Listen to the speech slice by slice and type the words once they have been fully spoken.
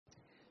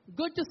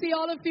Good to see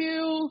all of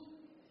you.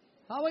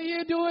 How are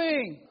you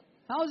doing?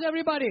 How's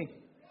everybody?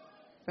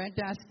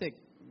 Fantastic.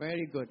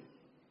 Very good.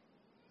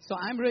 So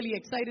I'm really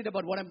excited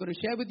about what I'm going to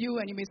share with you.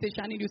 And you may say,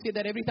 Shani, you say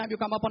that every time you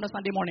come up on a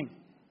Sunday morning.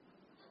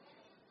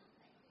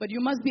 But you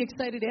must be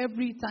excited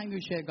every time you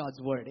share God's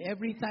word.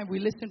 Every time we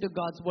listen to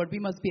God's word, we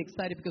must be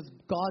excited because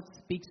God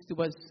speaks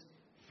to us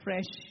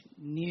fresh,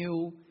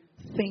 new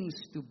things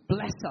to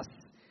bless us.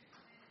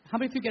 How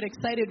many of you get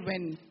excited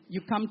when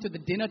you come to the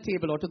dinner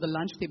table or to the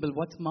lunch table?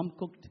 What's mom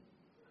cooked?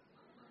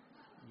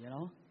 You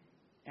know?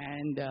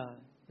 And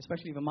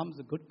especially if mom's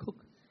a good cook.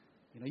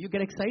 You know, you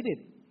get excited.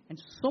 And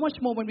so much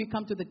more when we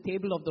come to the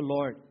table of the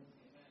Lord.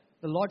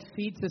 The Lord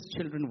feeds his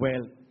children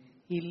well.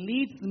 He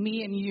leads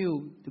me and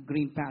you to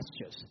green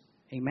pastures.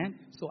 Amen?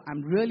 So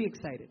I'm really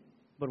excited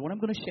about what I'm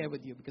going to share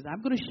with you. Because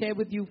I'm going to share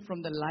with you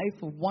from the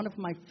life of one of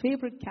my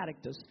favorite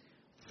characters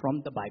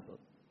from the Bible.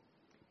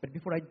 But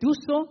before I do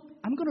so,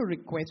 I'm going to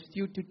request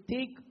you to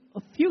take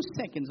a few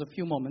seconds, a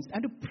few moments,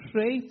 and to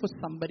pray for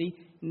somebody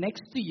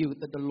next to you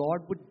that the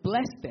Lord would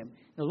bless them,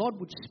 the Lord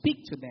would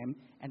speak to them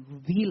and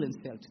reveal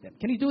himself to them.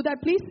 Can you do that,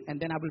 please? And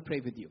then I will pray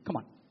with you. Come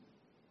on.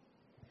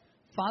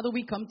 Father,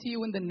 we come to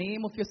you in the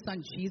name of your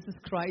Son, Jesus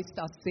Christ,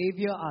 our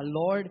Savior, our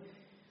Lord.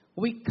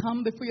 We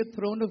come before your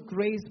throne of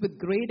grace with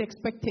great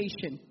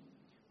expectation.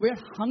 We're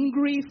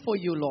hungry for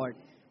you, Lord.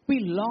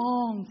 We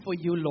long for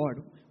you,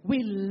 Lord.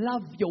 We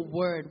love your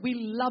word. We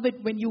love it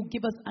when you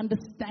give us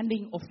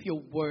understanding of your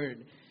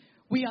word.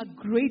 We are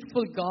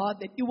grateful, God,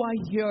 that you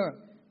are here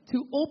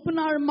to open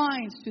our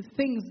minds to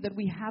things that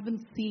we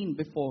haven't seen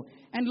before.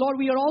 And Lord,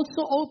 we are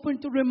also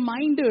open to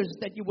reminders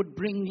that you would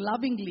bring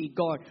lovingly,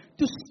 God,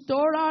 to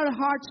stir our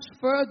hearts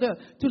further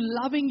to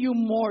loving you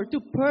more, to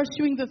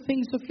pursuing the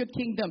things of your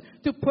kingdom,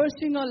 to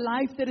pursuing a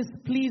life that is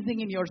pleasing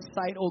in your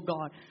sight, oh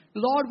God.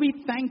 Lord, we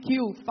thank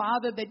you,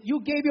 Father, that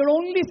you gave your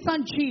only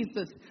Son,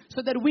 Jesus,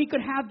 so that we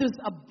could have this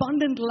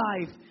abundant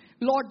life.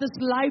 Lord, this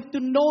life to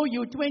know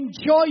you, to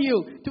enjoy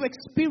you, to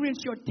experience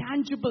your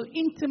tangible,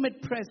 intimate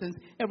presence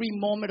every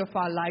moment of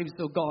our lives,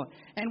 oh God.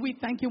 And we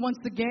thank you once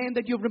again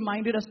that you've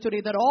reminded us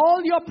today that all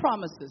your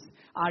promises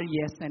are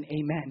yes and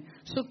amen.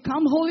 So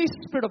come, Holy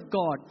Spirit of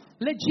God.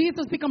 Let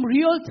Jesus become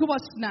real to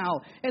us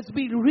now as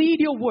we read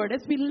your word,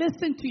 as we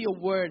listen to your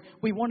word.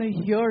 We want to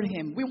hear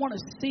him. We want to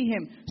see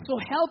him. So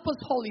help us,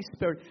 Holy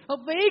Spirit.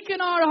 Awaken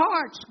our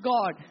hearts,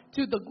 God,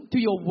 to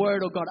your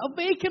word, oh God.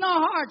 Awaken our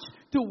hearts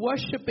to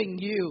worshiping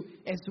you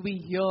as we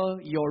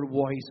hear your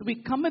voice. We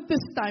commit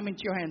this time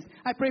into your hands.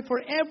 I pray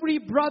for every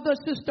brother,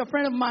 sister,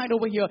 friend of mine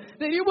over here,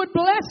 that you would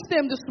bless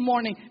them this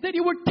morning, that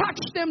you would touch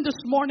them this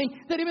morning,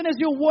 that even as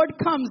your word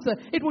comes,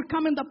 it would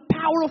come in the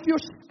power of your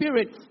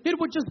spirit. It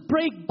would just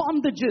break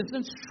bondages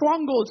and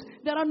strongholds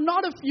that are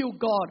not of you,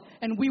 God,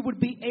 and we would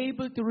be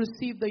able to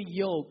receive the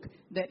yoke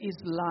that is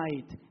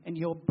light and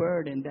your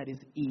burden that is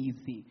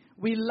easy.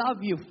 We love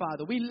you,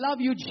 Father. We love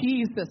you,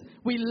 Jesus.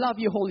 We love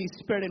you, Holy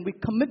Spirit. And we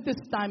commit this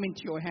time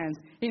into your hands.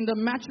 In the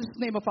matchless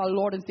name of our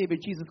Lord and Savior,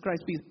 Jesus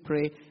Christ, please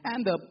pray.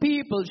 And the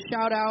people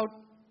shout out,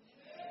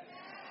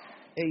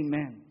 Amen.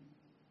 Amen.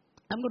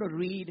 I'm going to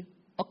read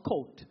a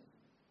quote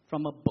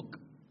from a book.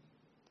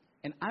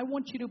 And I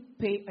want you to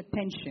pay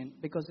attention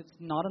because it's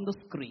not on the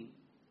screen.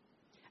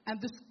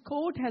 And this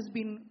quote has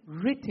been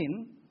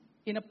written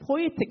in a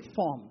poetic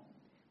form.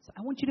 So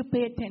I want you to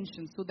pay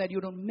attention so that you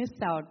don't miss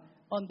out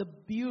on the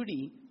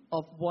beauty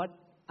of what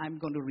I'm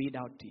going to read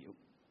out to you.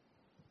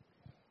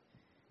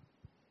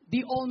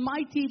 The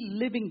Almighty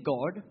living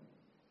God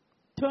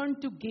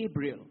turned to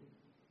Gabriel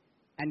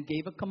and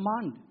gave a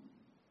command.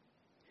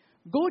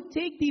 Go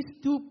take these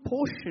two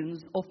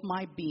portions of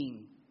my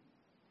being.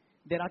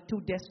 There are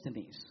two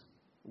destinies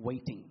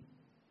waiting.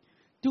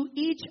 To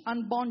each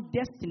unborn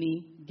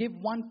destiny, give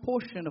one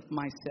portion of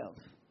myself.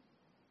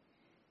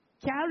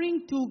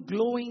 Carrying two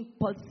glowing,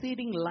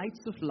 pulsating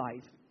lights of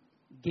life,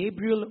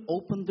 Gabriel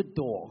opened the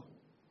door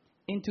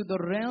into the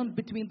realm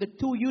between the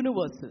two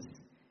universes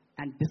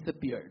and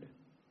disappeared.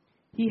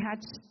 He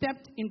had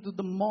stepped into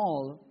the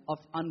mall of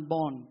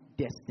unborn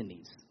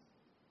destinies.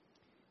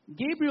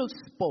 Gabriel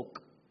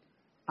spoke,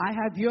 I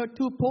have here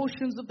two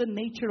portions of the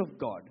nature of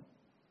God.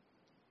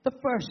 The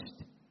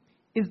first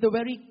is the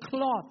very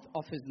cloth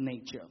of his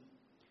nature.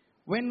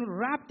 When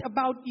wrapped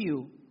about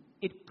you,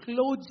 it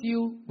clothes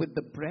you with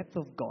the breath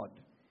of God.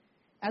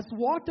 As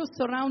water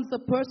surrounds a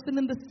person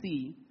in the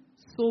sea,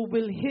 so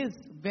will his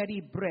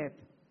very breath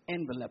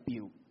envelop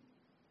you.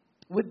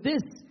 With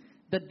this,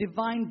 the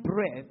divine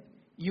breath,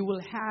 you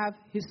will have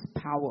his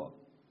power.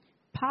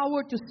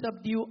 Power to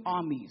subdue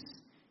armies,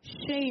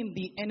 shame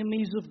the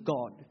enemies of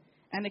God,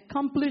 and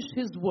accomplish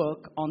his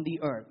work on the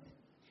earth.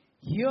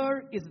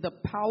 Here is the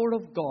power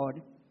of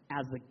God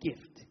as a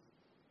gift.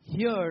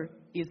 Here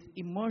is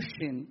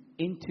immersion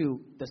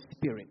into the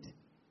Spirit.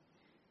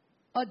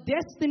 A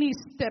destiny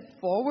step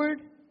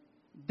forward.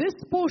 This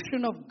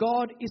portion of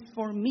God is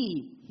for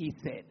me, he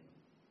said.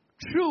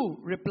 True,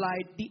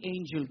 replied the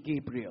angel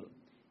Gabriel.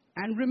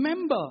 And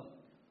remember,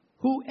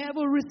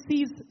 whoever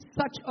receives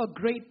such a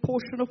great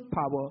portion of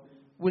power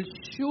will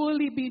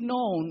surely be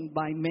known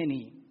by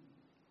many.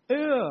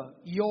 ere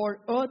your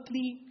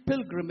earthly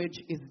pilgrimage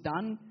is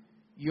done,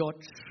 your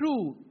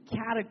true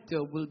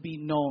character will be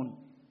known.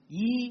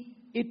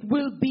 It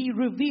will be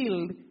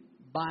revealed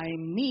by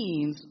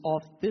means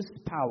of this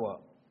power.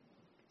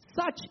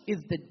 Such is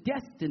the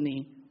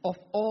destiny of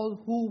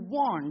all who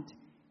want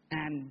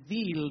and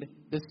wield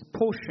this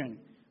potion,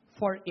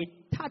 for it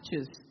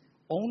touches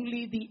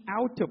only the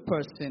outer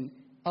person,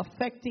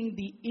 affecting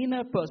the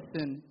inner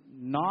person,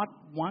 not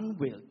one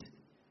whit.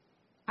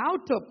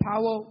 Outer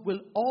power will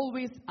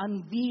always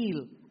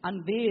unveil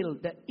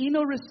the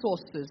inner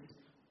resources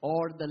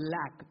or the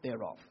lack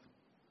thereof.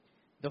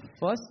 The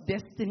first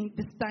destined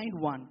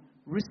one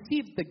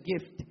received the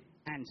gift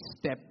and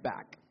stepped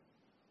back.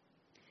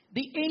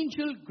 The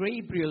angel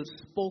Gabriel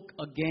spoke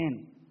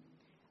again.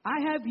 I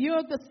have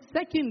here the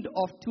second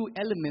of two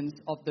elements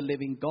of the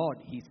living God,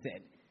 he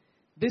said.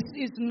 This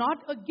is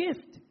not a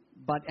gift,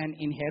 but an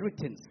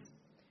inheritance.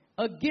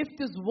 A gift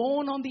is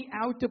worn on the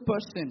outer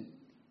person.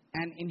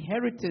 An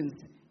inheritance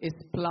is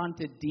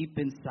planted deep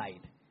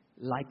inside,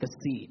 like a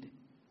seed.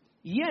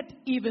 Yet,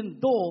 even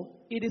though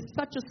it is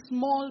such a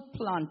small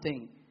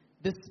planting,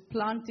 this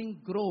planting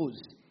grows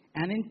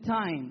and in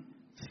time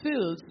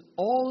fills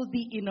all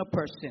the inner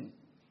person.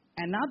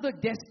 Another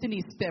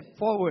destiny stepped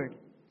forward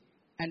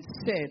and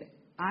said,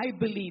 I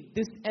believe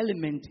this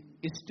element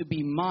is to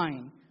be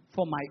mine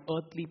for my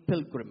earthly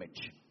pilgrimage.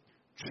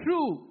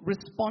 True,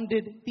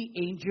 responded the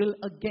angel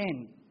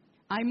again.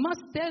 I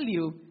must tell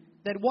you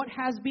that what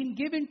has been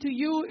given to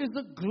you is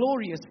a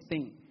glorious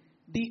thing,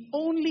 the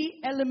only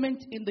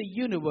element in the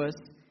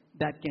universe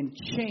that can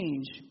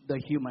change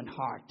the human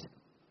heart.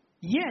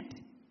 Yet,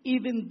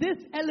 even this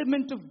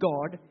element of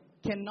God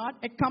cannot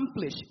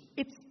accomplish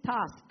its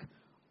task,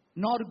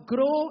 nor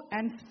grow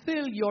and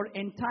fill your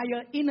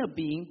entire inner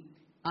being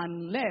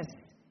unless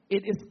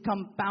it is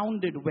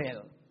compounded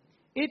well.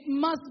 It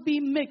must be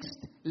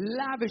mixed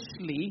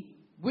lavishly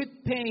with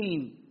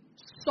pain,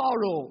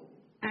 sorrow,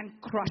 and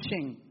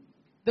crushing.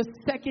 The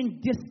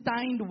second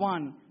destined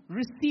one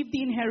received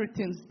the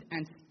inheritance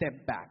and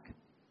stepped back.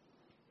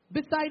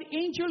 Beside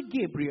angel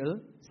Gabriel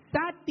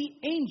sat the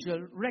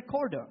angel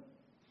recorder.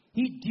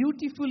 He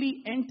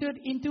dutifully entered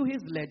into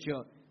his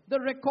ledger the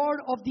record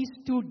of these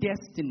two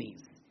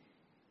destinies.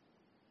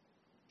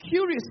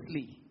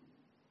 Curiously,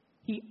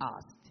 he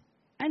asked,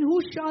 and who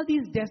shall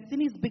these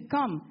destinies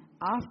become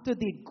after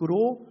they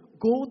go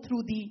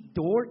through the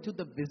door to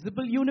the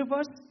visible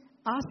universe?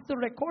 Asked the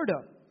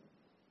recorder.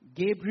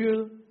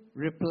 Gabriel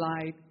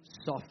replied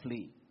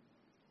softly,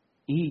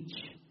 each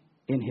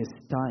in his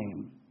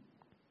time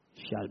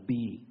shall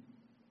be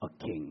a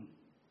king.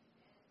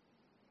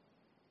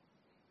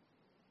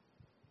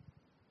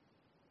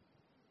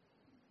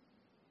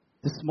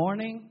 This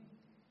morning,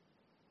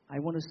 I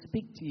want to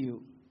speak to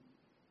you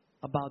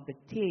about the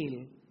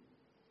tale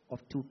of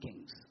two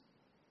kings.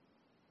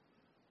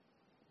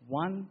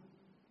 One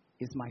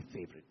is my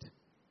favorite.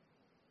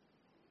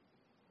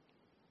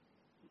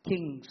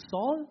 King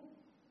Saul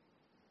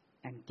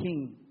and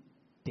King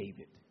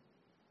David.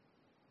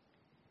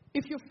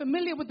 If you're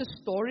familiar with the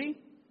story,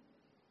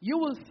 you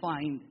will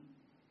find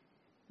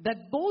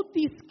that both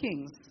these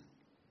kings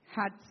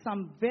had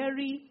some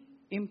very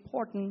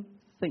important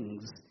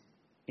things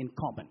in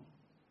common.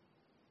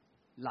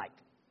 Like,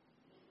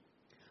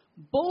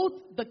 both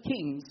the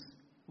kings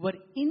were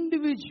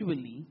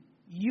individually,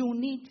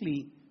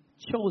 uniquely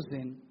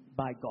chosen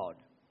by God.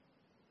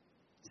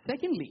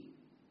 Secondly,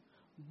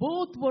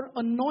 both were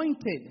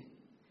anointed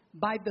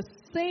by the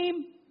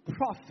same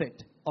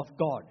prophet of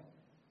God,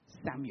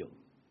 Samuel.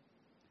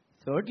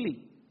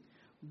 Thirdly,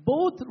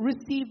 both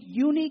received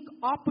unique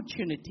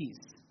opportunities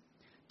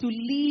to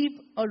leave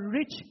a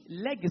rich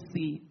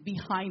legacy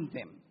behind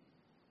them.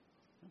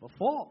 Number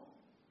 4,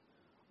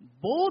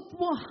 both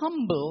were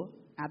humble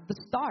at the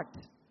start.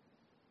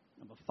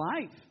 Number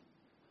 5,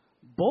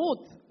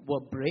 both were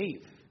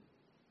brave.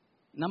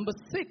 Number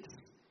 6,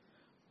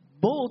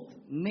 both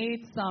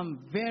made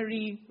some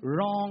very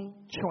wrong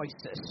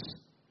choices,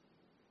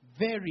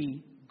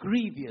 very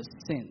grievous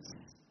sins.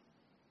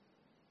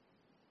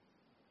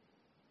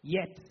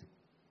 Yet,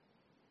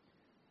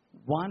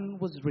 one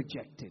was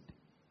rejected,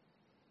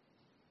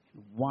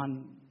 and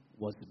one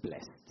was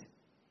blessed.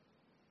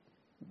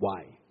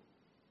 Why?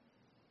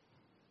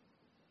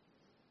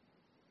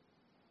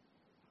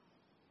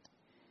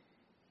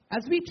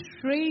 As we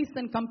trace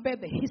and compare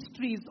the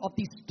histories of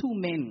these two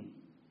men,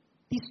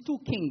 these two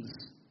kings,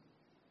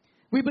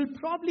 we will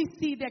probably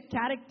see their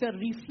character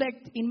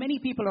reflect in many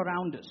people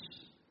around us,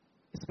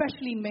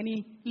 especially in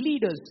many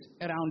leaders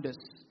around us,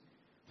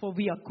 for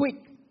we are quick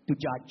to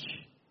judge.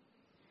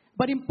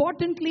 But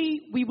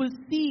importantly, we will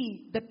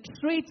see the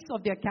traits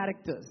of their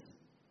characters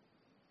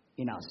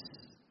in us.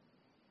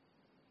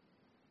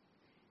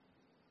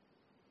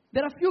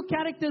 There are few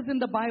characters in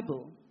the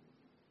Bible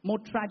more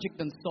tragic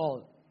than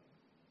Saul.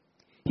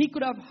 He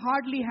could have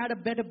hardly had a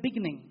better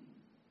beginning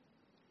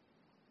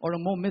or a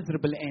more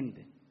miserable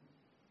end.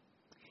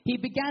 He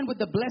began with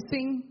the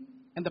blessing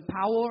and the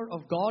power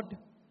of God.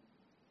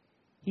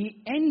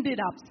 He ended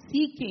up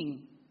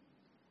seeking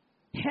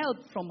help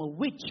from a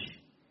witch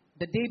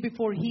the day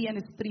before he and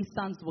his 3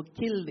 sons were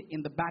killed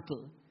in the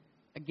battle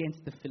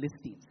against the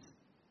Philistines.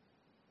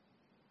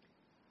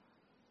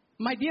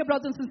 My dear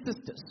brothers and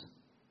sisters,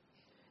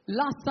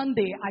 last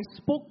Sunday I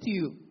spoke to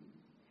you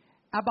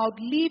about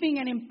leaving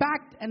an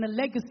impact and a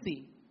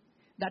legacy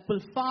that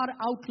will far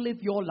outlive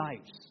your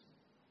lives.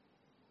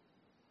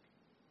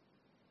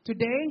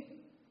 Today,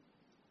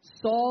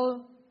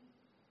 Saul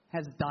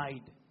has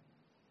died,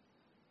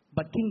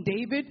 but King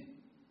David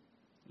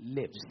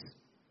lives.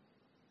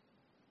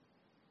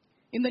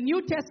 In the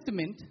New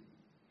Testament,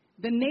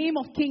 the name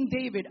of King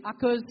David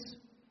occurs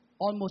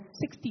almost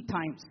 60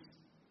 times.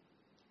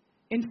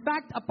 In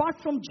fact, apart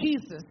from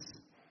Jesus,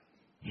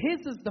 his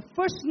is the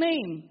first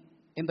name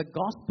in the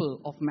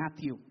Gospel of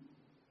Matthew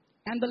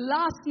and the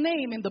last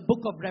name in the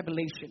book of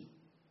Revelation.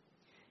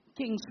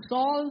 King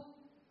Saul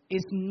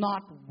is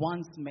not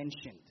once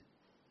mentioned.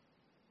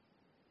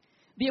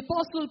 The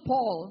Apostle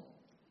Paul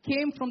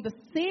came from the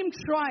same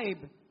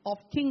tribe of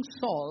King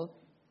Saul,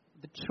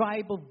 the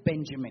tribe of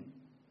Benjamin.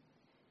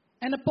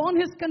 And upon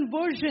his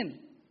conversion,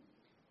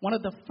 one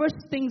of the first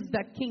things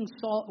that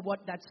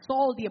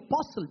Saul the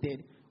Apostle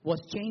did was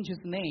change his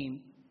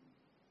name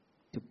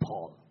to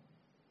Paul.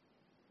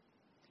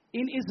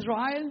 In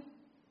Israel,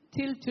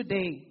 till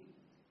today,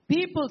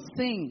 people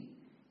sing,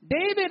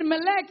 David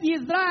Melech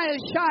Yisrael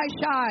Shai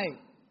Shai,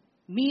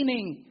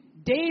 meaning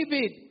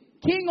David,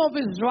 King of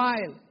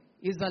Israel,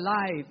 is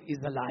alive, is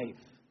alive.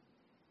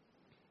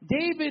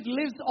 David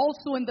lives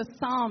also in the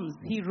Psalms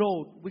he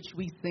wrote, which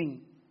we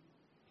sing,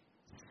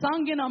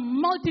 sung in a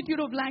multitude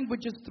of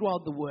languages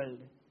throughout the world.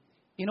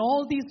 In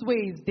all these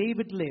ways,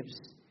 David lives.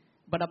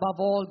 But above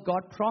all,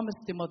 God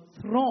promised him a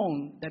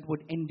throne that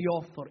would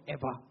endure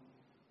forever.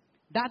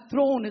 That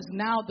throne is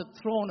now the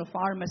throne of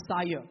our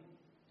Messiah,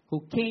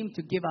 who came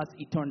to give us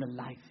eternal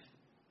life.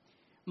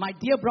 My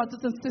dear brothers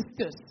and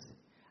sisters,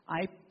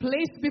 I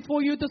place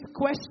before you this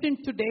question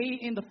today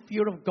in the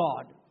fear of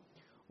God.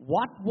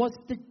 What was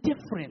the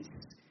difference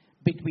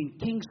between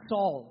King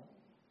Saul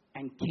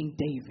and King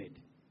David?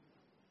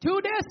 2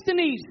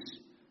 destinies,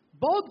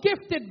 both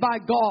gifted by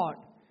God,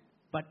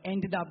 but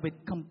ended up with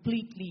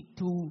completely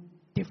 2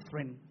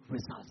 different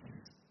results.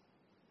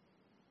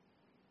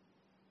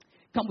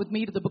 Come with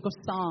me to the book of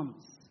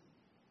Psalms,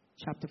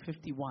 chapter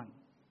 51.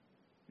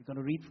 We're going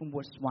to read from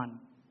verse 1.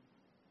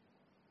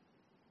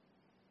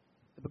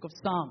 The book of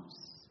Psalms,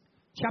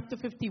 chapter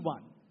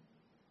 51,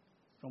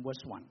 from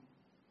verse 1.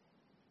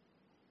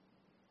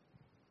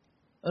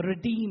 A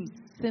redeemed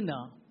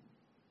sinner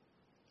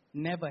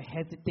never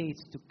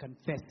hesitates to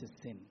confess his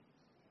sin.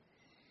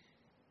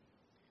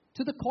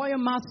 To the choir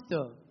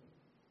master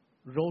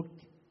wrote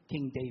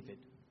King David,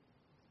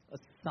 a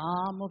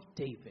psalm of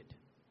David.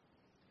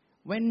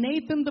 When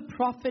Nathan the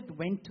prophet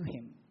went to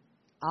him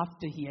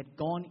after he had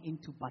gone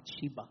into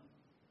Bathsheba,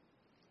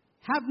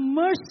 have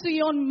mercy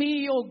on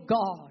me, O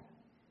God,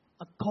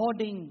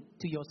 according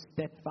to your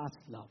steadfast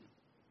love.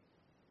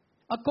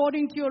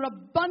 According to your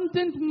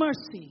abundant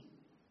mercy,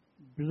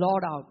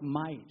 blot out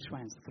my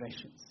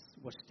transgressions.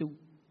 Verse 2.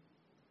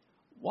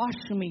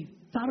 Wash me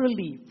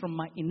thoroughly from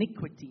my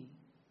iniquity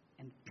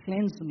and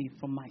cleanse me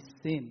from my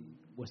sin.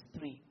 Verse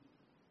 3.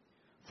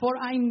 For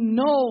I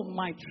know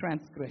my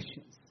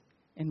transgressions,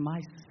 and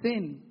my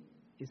sin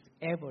is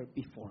ever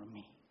before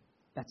me.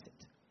 That's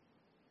it.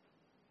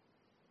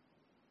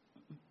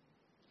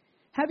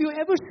 Have you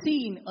ever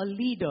seen a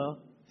leader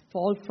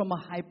fall from a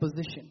high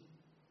position?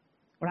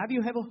 Or have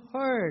you ever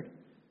heard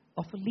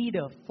of a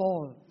leader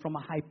fall from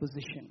a high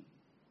position?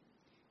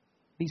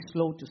 Be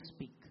slow to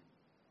speak.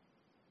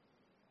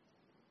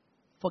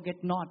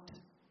 Forget not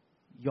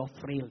your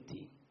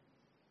frailty.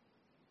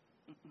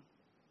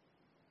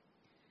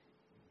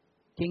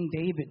 King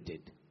David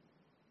did.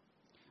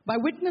 By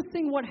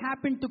witnessing what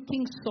happened to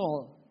King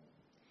Saul,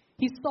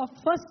 he saw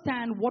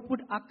firsthand what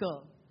would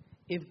occur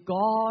if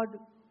God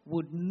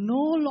would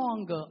no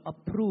longer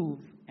approve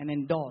and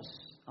endorse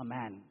a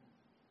man.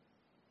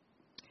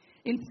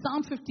 In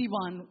Psalm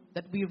 51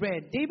 that we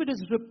read, David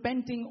is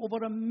repenting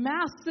over a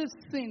massive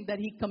sin that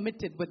he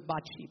committed with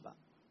Bathsheba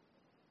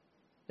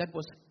that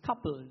was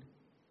coupled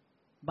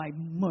by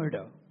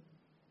murder.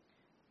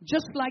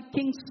 Just like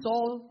King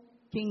Saul,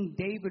 King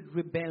David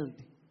rebelled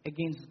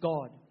against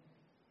God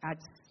at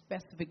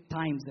specific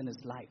times in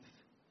his life.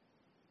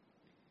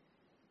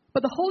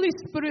 But the Holy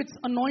Spirit's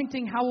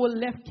anointing, however,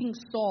 left King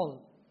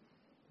Saul,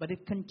 but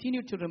it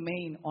continued to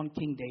remain on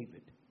King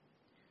David.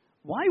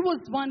 Why was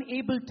one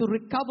able to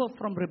recover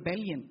from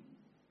rebellion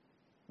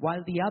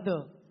while the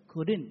other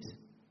couldn't?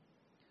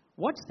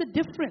 What's the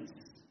difference?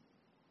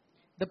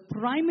 The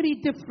primary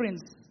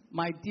difference,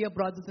 my dear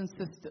brothers and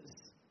sisters,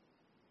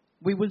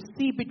 we will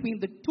see between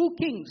the 2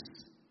 kings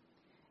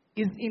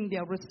is in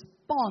their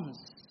response,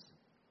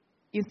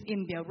 is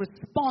in their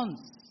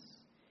response,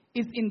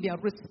 is in their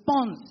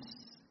response,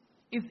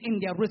 is in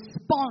their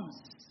response,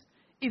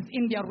 is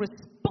in their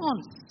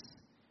response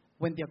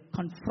when they're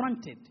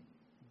confronted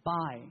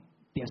by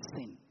their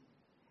sin.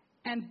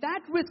 And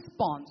that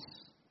response,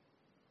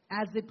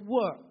 as it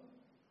were,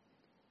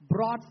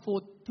 brought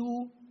forth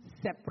 2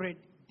 separate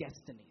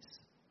destinies.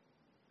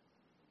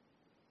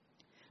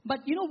 But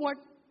you know what?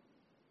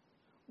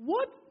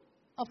 What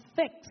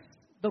affects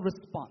the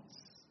response?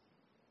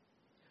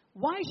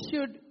 Why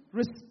should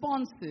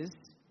responses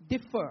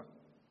differ?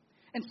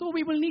 And so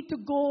we will need to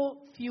go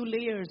a few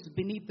layers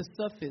beneath the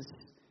surface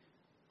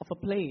of a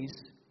place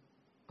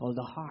called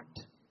the heart.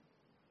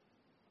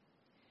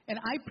 And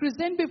I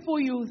present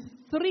before you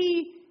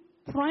three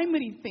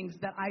primary things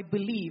that I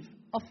believe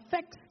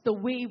affects the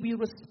way we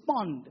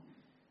respond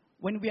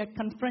when we are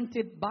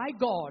confronted by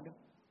God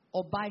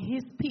or by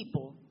His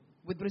people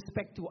with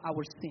respect to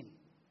our sin.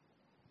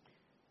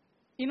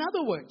 In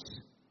other words,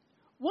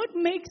 what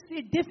makes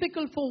it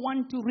difficult for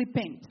one to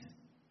repent?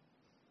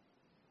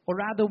 Or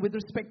rather, with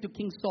respect to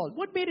King Saul,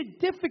 what made it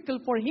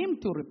difficult for him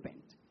to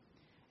repent?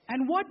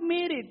 And what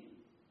made it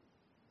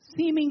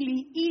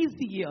seemingly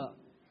easier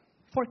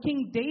for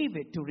King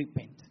David to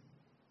repent?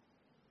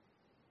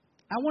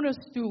 I want us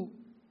to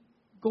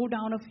go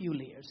down a few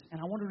layers,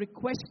 and I want to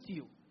request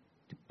you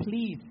to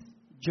please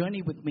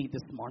journey with me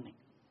this morning.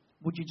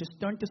 Would you just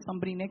turn to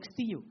somebody next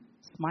to you,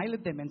 smile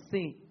at them, and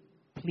say,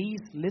 please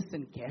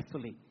listen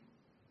carefully.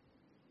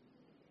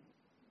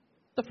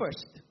 The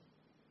first.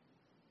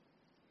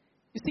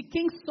 You see,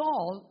 King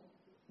Saul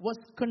was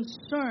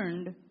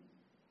concerned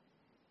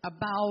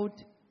about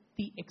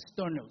the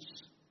externals.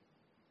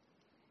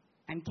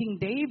 And King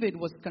David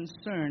was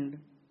concerned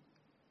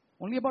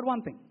only about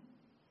one thing: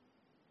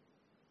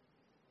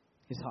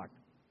 his heart.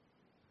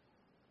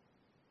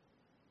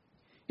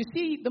 You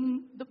see,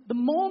 the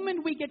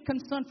moment we get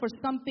concerned for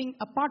something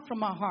apart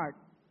from our heart,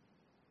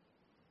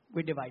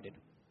 we're divided.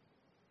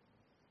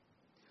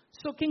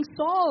 So King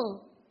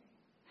Saul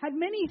had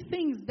many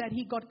things that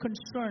he got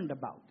concerned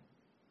about.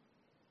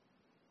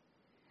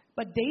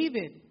 But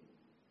David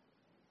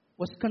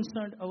was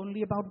concerned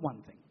only about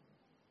one thing.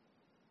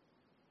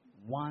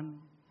 One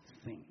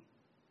thing.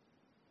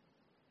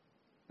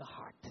 The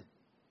heart.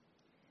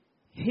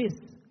 His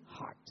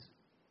heart.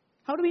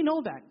 How do we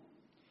know that?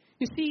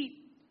 You see,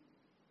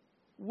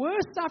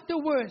 verse after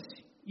verse,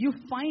 you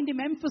find him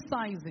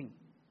emphasizing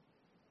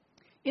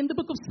in the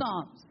book of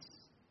Psalms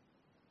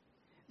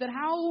that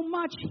how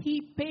much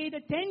he paid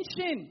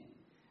attention,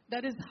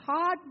 that his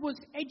heart was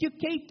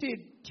educated,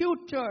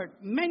 tutored,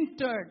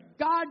 mentored,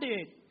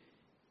 guarded,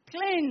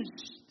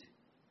 cleansed,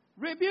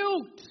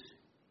 rebuked.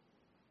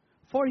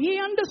 For he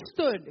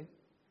understood,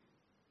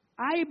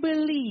 I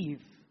believe,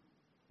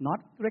 not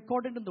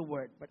recorded in the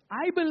word, but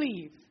I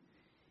believe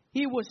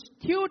he was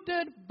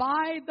tutored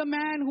by the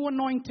man who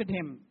anointed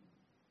him.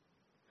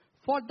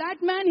 For that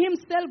man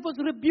himself was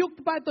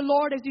rebuked by the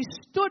Lord as he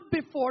stood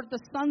before the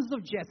sons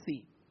of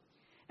Jesse.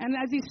 And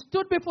as he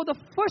stood before the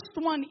first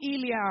one,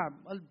 Eliab,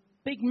 a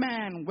big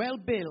man, well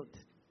built.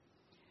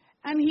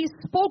 And he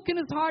spoke in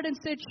his heart and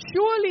said,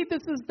 surely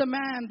this is the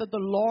man that the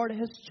Lord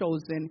has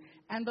chosen.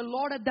 And the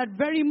Lord at that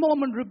very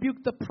moment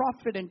rebuked the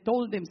prophet and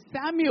told him,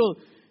 Samuel,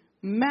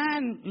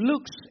 man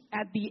looks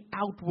at the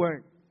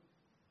outward,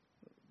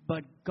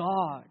 but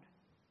God,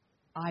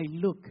 I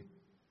look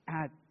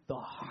at the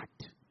heart.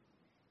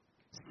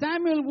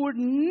 Samuel would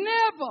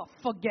never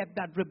forget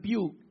that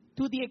rebuke,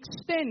 to the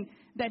extent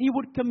that he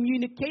would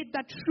communicate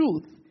that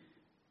truth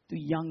to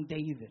young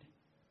David.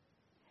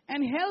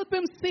 And help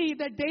him see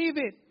that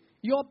David,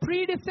 your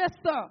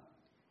predecessor,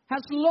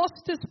 has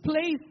lost his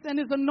place and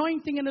his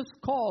anointing and his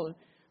call,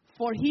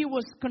 for he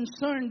was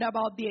concerned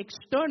about the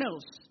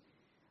externals.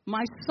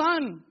 My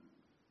son,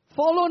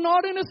 follow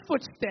not in his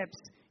footsteps.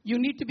 You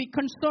need to be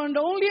concerned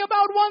only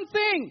about one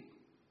thing: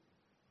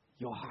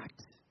 your heart.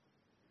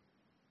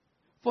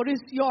 For if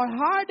your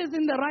heart is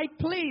in the right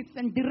place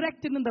and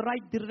directed in the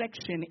right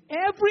direction,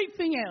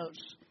 everything else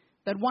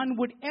that one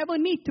would ever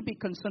need to be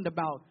concerned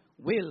about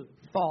will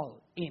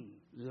fall in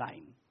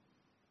line.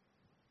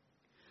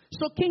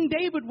 So King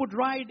David would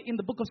write in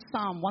the book of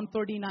Psalm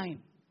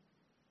 139,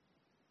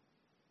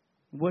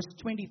 verse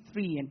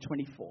 23 and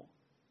 24.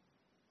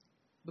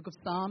 Book of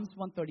Psalms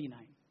 139,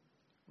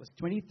 verse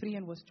 23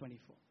 and verse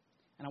 24.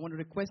 And I want to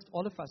request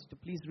all of us to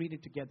please read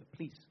it together,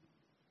 please.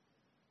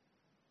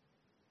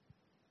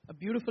 A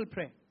beautiful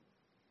prayer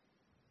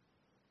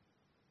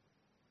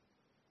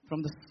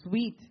from the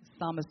sweet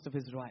psalmist of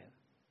Israel.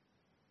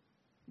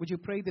 Would you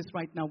pray this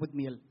right now with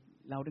me,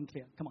 loud and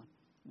clear? Come on.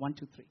 1,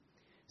 2, 3.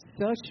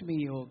 Search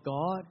me, O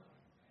God,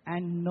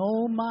 and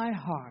know my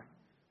heart.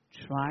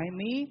 Try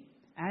me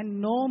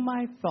and know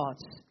my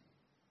thoughts.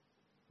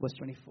 Verse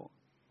 24.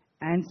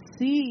 And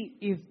see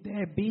if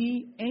there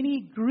be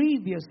any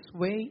grievous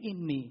way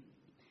in me,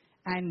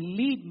 and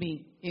lead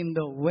me in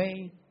the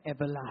way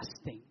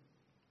everlasting.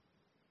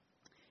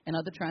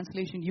 Another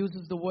translation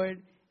uses the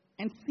word,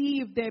 and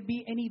see if there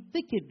be any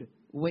wicked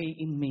way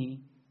in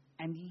me,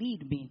 and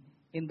lead me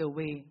in the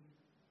way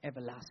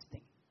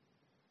everlasting.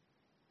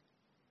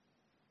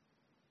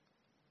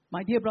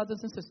 My dear brothers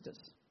and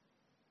sisters,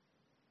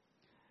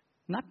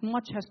 not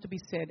much has to be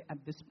said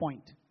at this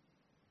point.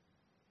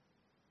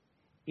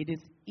 It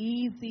is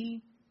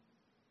easy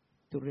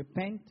to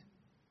repent.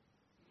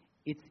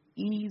 It's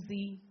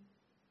easier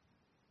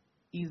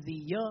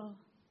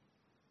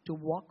to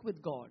walk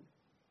with God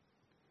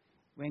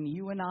when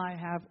you and I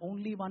have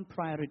only one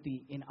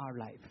priority in our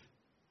life: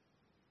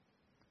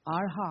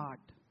 our heart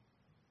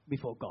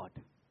before God.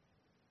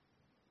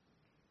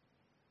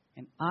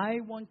 And I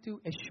want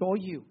to assure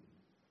you,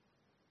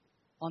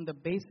 on the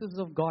basis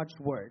of God's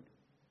word,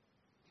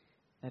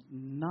 that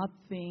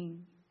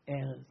nothing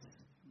else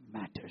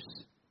matters.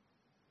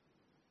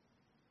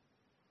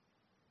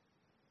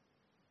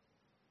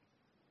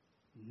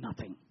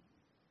 Nothing.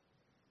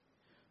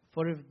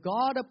 For if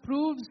God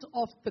approves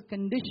of the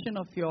condition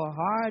of your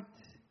heart,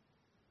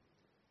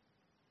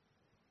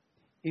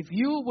 if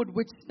you would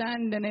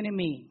withstand an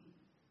enemy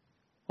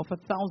of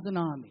 1,000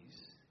 armies,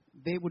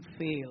 they would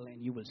fail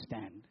and you will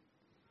stand.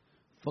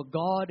 For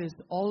God is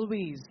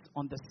always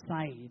on the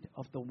side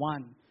of the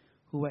one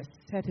who has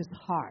set his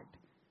heart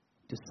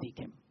to seek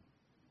him.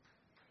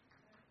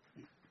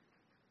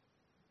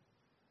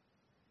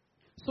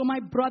 So my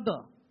brother,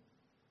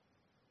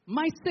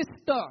 my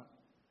sister,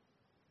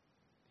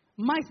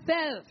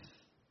 myself,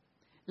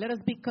 let us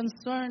be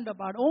concerned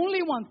about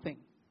only one thing: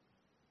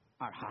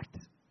 our heart.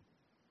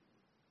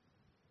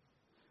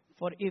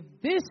 For if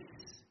this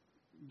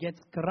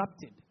gets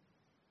corrupted,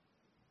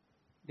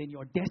 then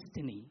your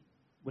destiny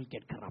will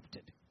get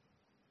corrupted.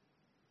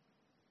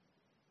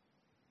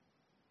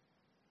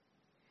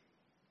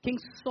 King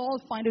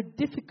Saul found it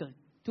difficult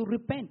to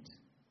repent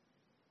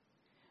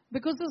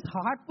because his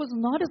heart was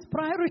not his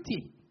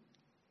priority.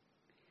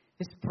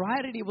 His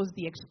priority was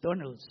the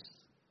externals.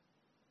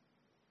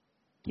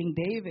 King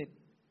David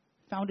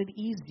found it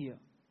easier.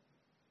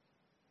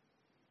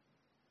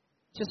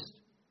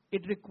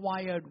 It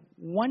required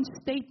one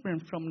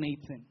statement from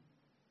Nathan,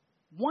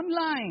 one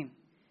line,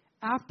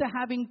 after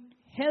having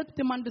helped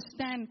him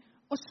understand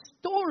a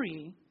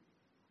story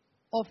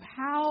of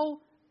how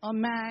a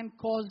man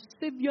caused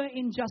severe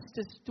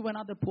injustice to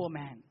another poor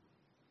man.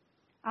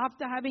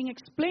 After having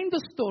explained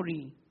the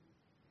story,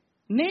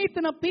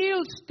 Nathan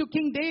appeals to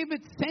King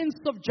David's sense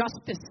of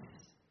justice.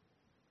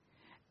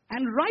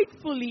 And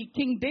rightfully,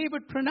 King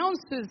David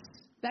pronounces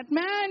that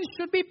man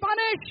should be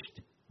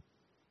punished.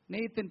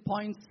 Nathan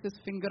points his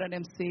finger at him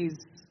and says,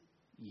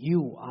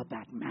 "You are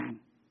that man."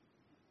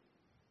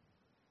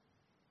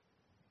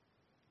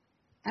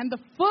 And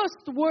the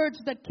first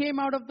words that came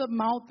out of the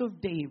mouth of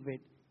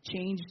David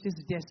changed his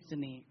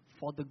destiny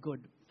for the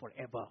good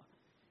forever.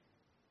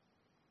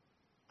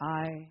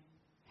 I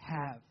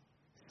have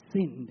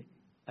sinned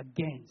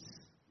against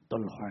the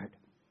Lord.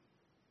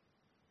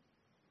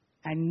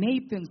 And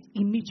Nathan's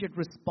immediate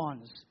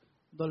response: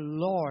 the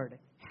Lord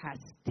has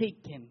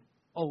taken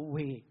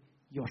away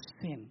your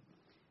sin.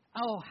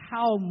 Oh,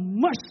 how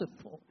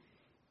merciful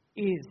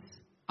is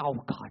our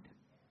God.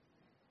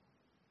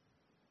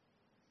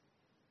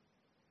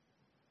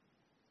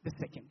 The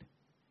second,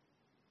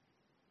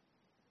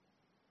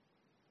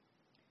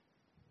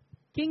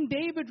 King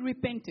David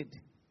repented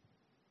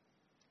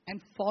and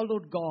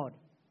followed God.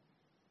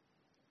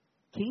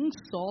 King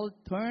Saul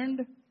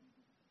turned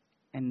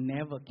and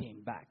never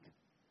came back.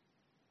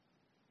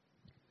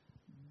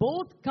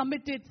 Both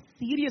committed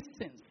serious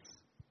sins.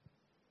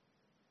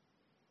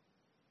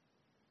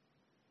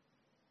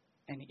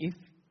 And if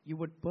you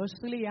would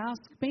personally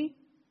ask me,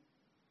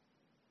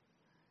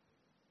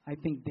 I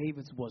think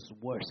David's was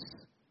worse.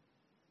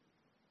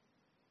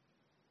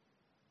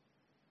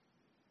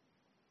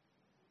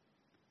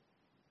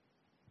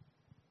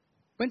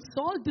 When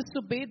Saul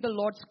disobeyed the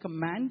Lord's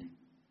command,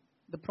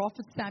 the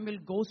prophet Samuel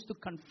goes to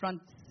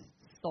confront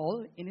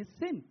Saul in his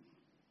sin.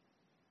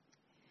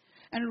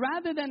 And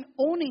rather than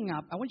owning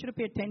up, I want you to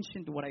pay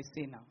attention to what I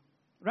say now.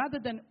 Rather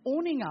than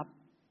owning up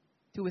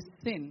to his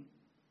sin,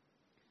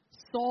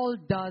 Saul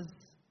does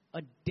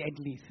a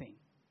deadly thing.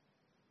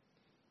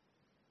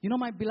 You know,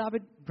 my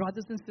beloved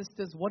brothers and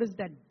sisters, what is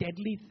that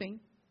deadly thing?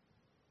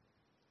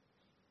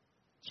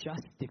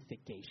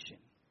 Justification.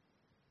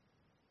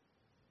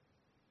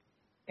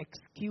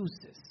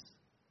 Excuses.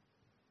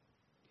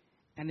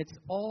 And it's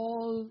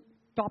all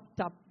topped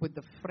up with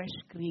the fresh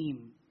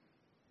cream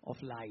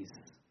of lies.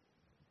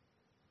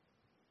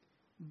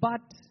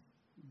 But.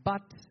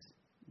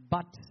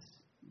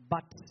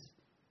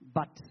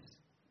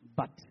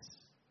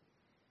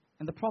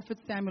 And the prophet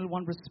Samuel,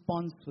 one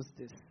response was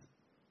this: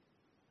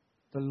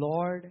 the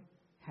Lord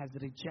has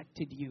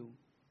rejected you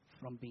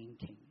from being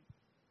king.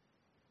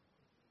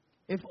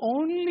 If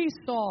only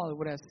Saul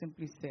would have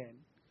simply said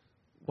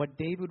what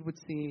David would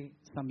say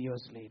some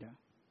years later: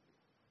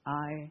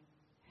 I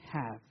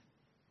have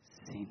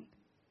sinned.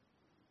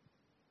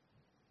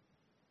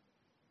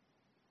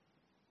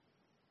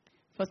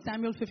 1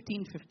 Samuel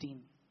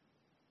 15:15.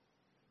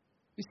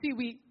 You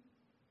see,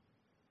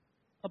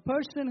 a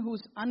person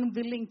who's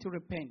unwilling to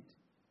repent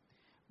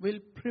will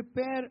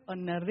prepare a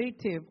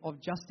narrative of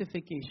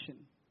justification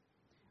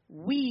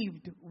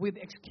weaved with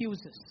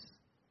excuses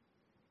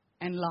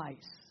and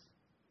lies.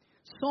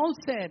 Saul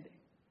said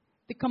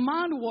the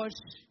command was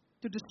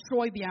to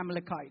destroy the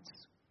Amalekites,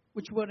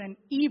 which were an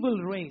evil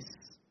race.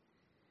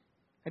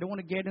 I don't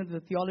want to get into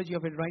the theology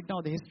of it right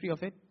now, the history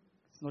of it.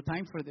 There's no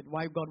time for it.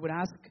 Why God would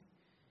ask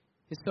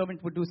his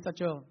servant would do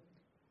such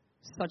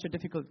a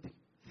difficult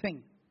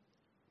thing.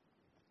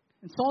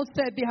 And Saul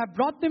said, they have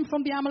brought them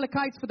from the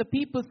Amalekites, for the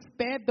people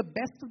spared the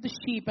best of the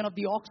sheep and of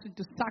the oxen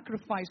to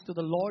sacrifice to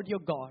the Lord your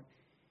God.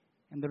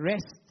 And the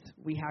rest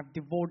we have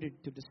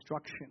devoted to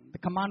destruction. The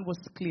command was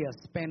clear,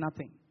 spare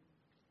nothing.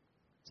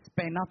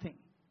 Spare nothing.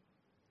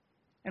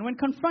 And when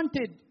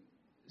confronted,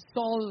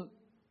 Saul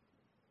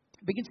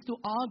begins to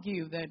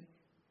argue that,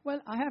 well,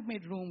 I have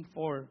made room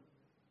for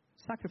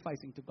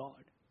sacrificing to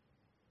God.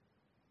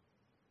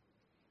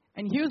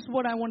 And here's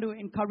what I want to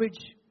encourage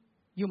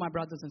you, my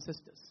brothers and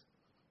sisters.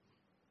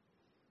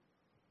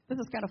 This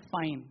is kind of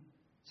fine,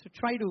 so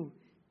try to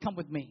come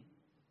with me.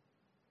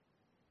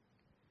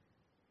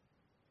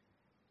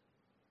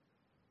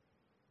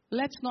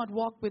 Let's not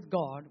walk with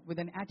God with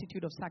an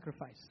attitude of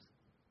sacrifice.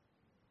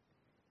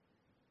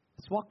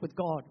 Let's walk with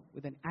God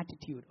with an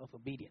attitude of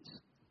obedience.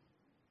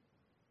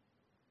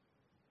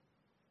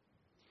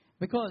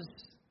 Because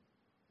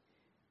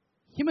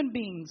human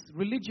beings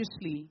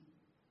religiously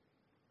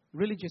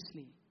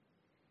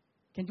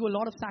can do a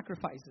lot of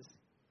sacrifices,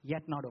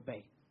 yet not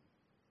obey.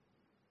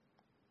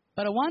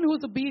 But a one who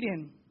is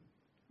obedient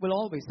will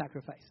always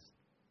sacrifice.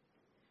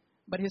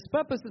 But his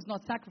purpose is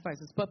not sacrifice,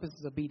 his purpose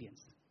is obedience.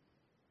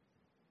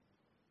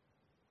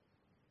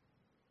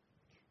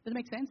 Does that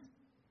make sense?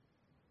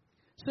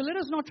 So let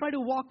us not try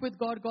to walk with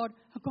God. God,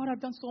 I've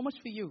done so much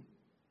for you.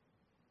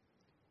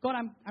 God,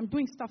 I'm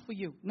doing stuff for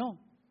you. No.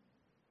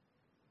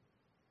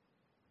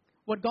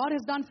 What God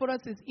has done for us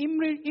is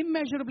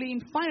immeasurably,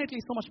 infinitely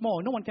so much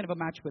more. No one can ever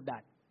match with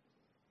that.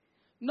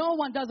 No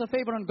one does a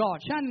favor on God.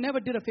 Shannon never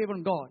did a favor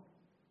on God.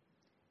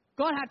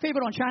 God had favor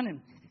on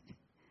Shannon.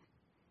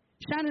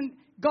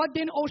 God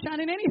didn't owe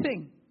Shannon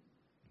anything.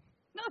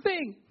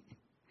 Nothing.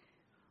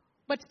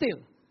 But still,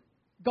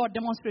 God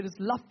demonstrated His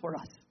love for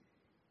us.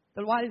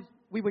 That while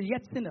we were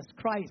yet sinners,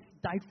 Christ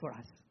died for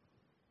us.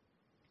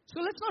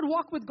 So let's not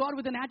walk with God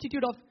with an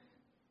attitude of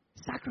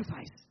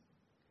sacrifice,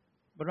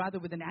 but rather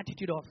with an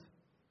attitude of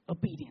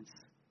obedience.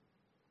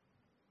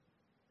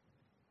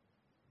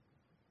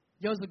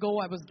 Years ago,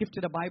 I was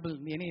gifted a Bible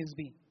in the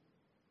NASB.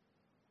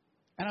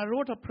 And I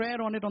wrote a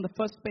prayer on it on the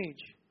first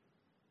page.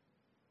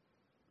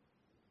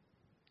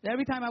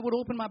 Every time I would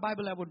open my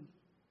Bible,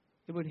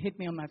 it would hit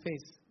me on my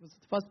face. It was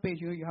the first page,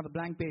 you have a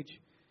blank page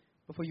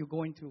before you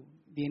go into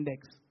the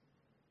index.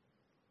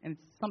 And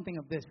it's something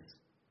of this.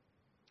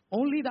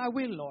 Only thy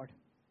will, Lord.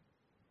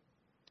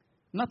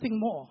 Nothing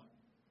more.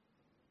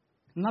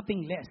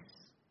 Nothing less.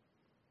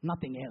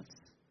 Nothing else.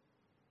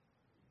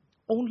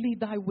 Only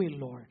thy will,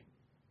 Lord.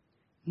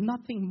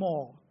 Nothing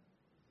more.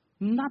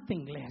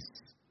 Nothing less.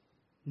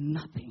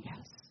 Nothing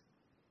else.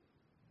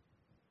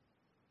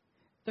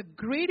 The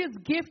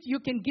greatest gift you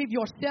can give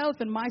yourself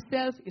and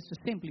myself is to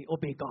simply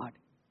obey God.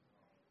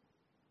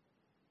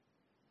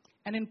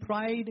 And in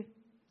pride,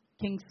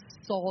 King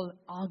Saul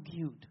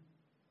argued.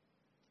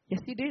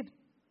 Yes, he did.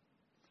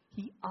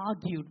 He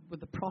argued with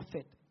the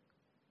prophet.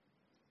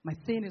 My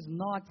sin is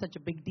not such a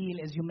big deal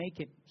as you make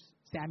it,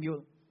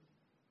 Samuel.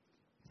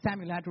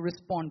 Samuel had to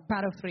respond,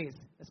 paraphrase.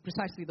 That's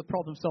precisely the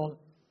problem, Saul.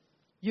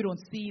 You don't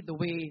see the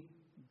way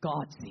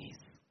God sees.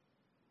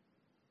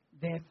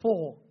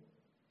 Therefore,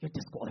 you're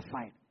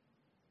disqualified.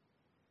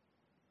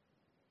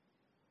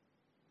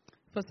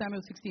 1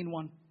 Samuel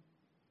 16:1.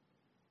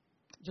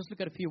 Just look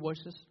at a few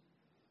verses.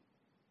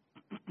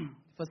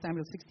 1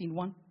 Samuel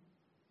 16:1.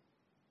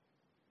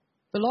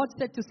 The Lord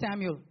said to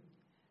Samuel,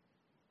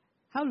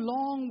 how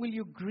long will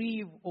you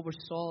grieve over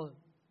Saul,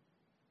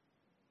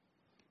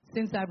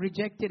 since I've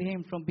rejected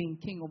him from being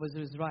king over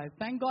Israel?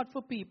 Thank God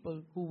for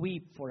people who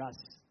weep for us.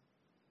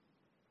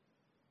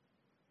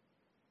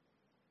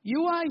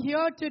 You are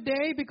here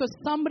today because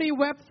somebody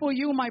wept for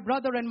you, my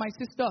brother and my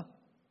sister.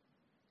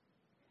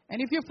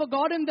 And if you've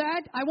forgotten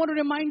that, I want to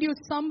remind you,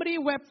 somebody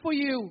wept for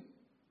you.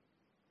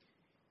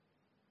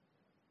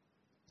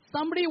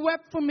 Somebody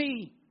wept for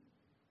me.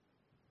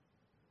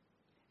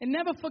 And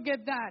never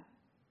forget that.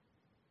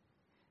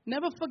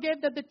 Never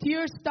forget that the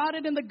tears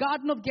started in the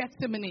Garden of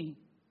Gethsemane.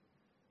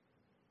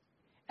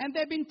 And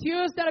there have been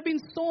tears that have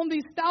been sown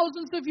these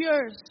thousands of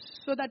years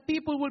so that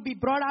people will be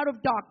brought out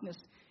of darkness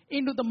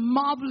into the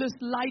marvelous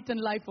light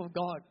and life of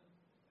God.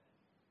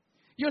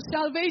 Your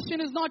salvation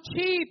is not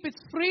cheap.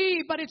 It's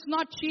free, but it's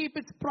not cheap.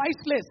 It's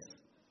priceless.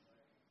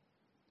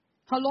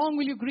 How long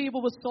will you grieve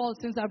over Saul,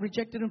 since I've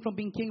rejected him from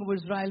being king of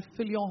Israel?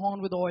 Fill your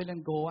horn with oil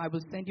and go. I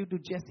will send you to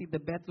Jesse the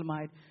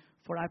Bethlehemite,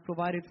 for I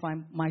provided for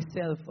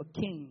myself a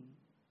king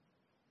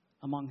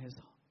among his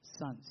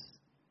sons.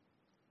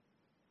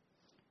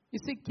 You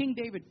see, King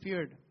David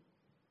feared.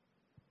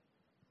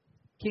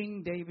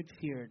 King David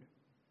feared.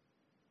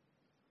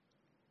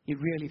 He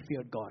really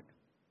feared God.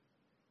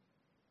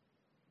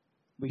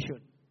 We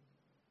should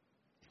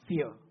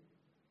fear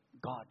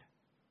God.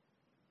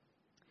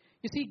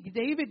 You see,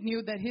 David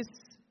knew that his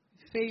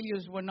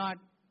failures were not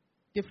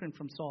different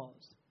from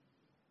Saul's.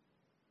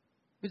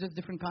 It was a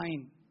different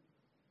kind.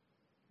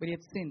 But he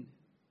had sinned.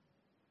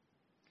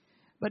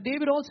 But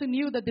David also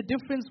knew that the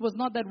difference was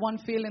not that one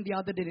failed and the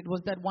other did. It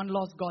was that one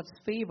lost God's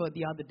favor,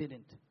 the other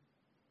didn't.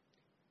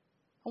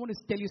 I want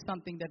to tell you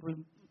something that will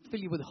fill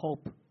you with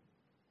hope.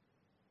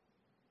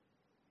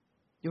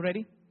 You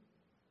ready?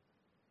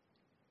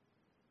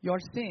 Your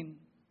sin,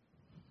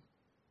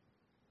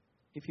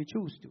 if you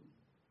choose to,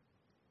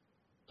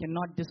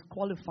 cannot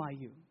disqualify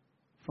you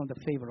from the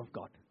favor of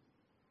God.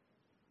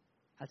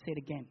 I'll say it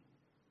again.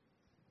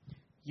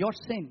 Your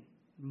sin,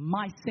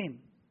 my sin,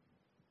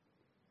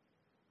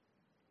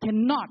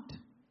 cannot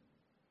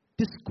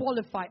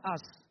disqualify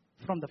us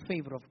from the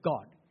favor of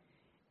God.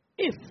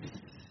 If,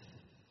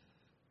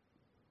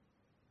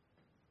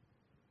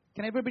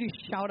 can everybody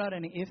shout out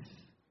an if?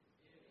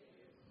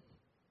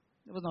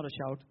 That was not a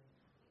shout.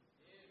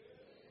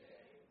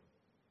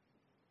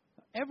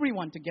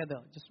 Everyone together,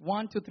 just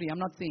 1, 2, 3. I'm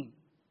not seeing.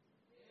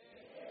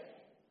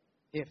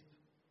 If.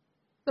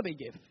 The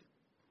big if.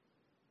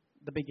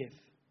 The big if.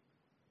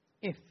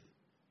 If.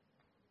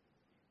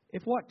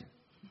 If what?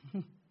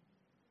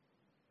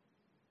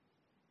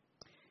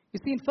 You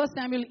see, in 1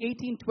 Samuel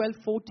 18, 12,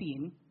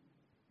 14,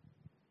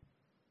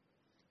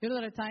 you know,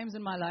 there are times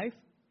in my life,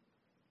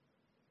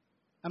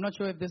 I'm not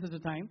sure if this is the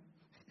time,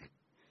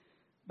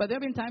 but there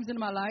have been times in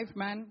my life,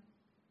 man,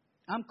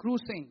 I'm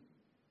cruising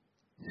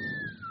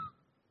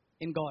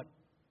in God.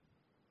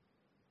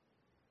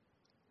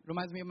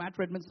 Reminds me of Matt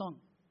Redman's song.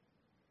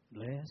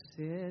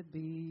 Blessed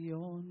be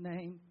your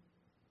name,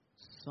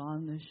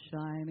 sun is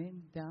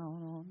shining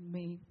down on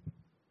me,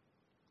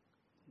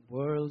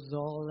 world's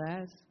all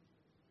as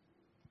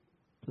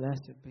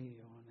blessed be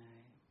your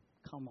name.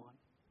 Come on.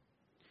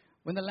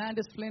 When the land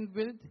is filled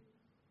with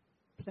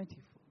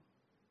plentiful,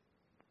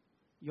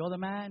 you're the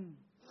man.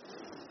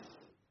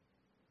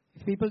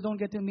 If people don't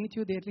get to meet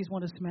you, they at least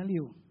want to smell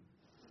you.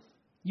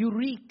 You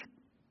reek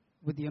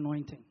with the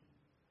anointing.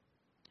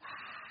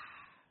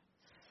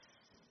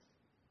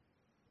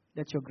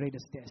 That's your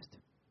greatest test.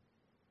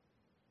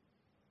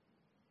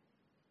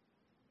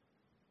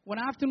 One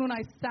afternoon,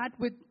 I sat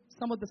with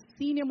some of the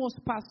senior-most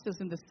pastors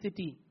in the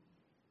city.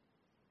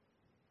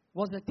 It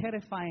was a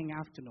terrifying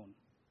afternoon.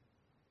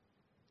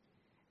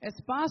 As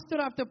pastor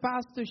after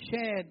pastor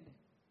shared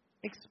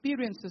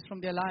experiences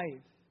from their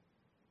life,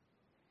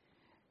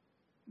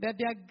 that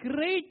their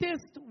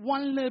greatest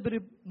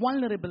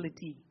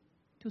vulnerability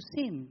to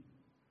sin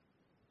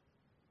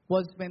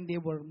was when they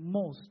were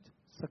most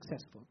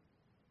successful.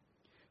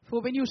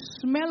 For when you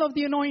smell of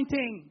the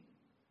anointing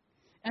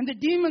and the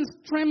demons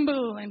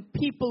tremble and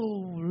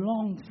people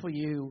long for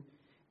you,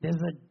 there's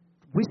a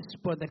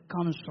whisper that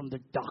comes from the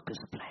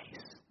darkest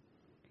place.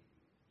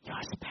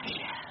 You're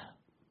special.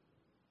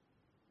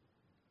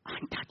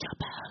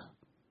 Untouchable.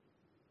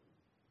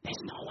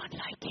 There's no one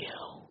like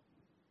you.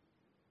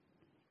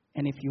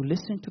 And if you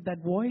listen to that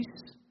voice,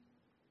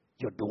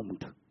 you're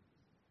doomed.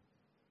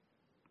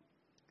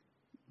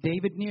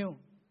 David knew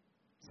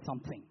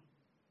something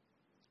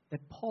that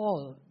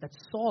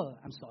Saul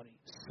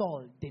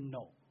didn't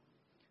know.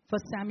 1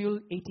 Samuel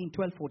 18,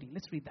 12, 14.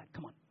 Let's read that.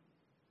 Come on.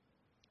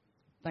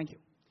 Thank you.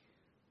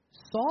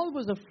 Saul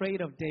was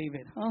afraid of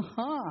David.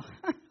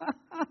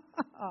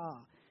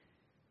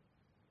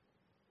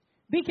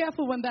 Be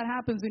careful when that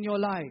happens in your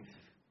life.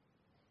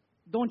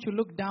 Don't you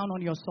look down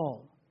on your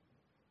Saul.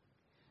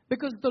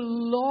 Because the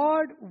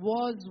Lord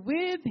was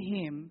with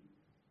him,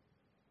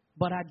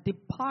 but had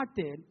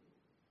departed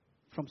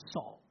from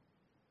Saul.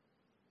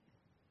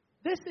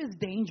 This is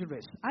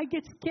dangerous. I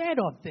get scared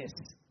of this.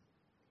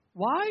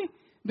 Why?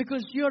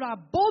 Because you are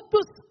both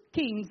the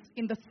kings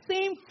in the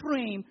same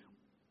frame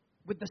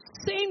with the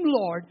same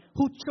Lord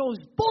who chose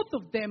both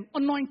of them,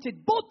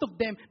 anointed both of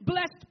them,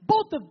 blessed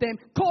both of them,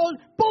 called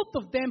both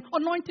of them,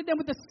 anointed them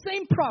with the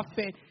same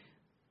prophet.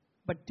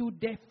 But two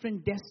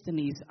different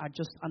destinies are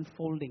just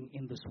unfolding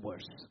in this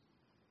verse.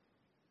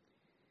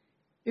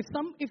 If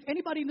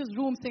anybody in this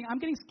room saying, I'm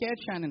getting scared,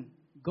 Shannon,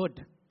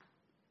 good.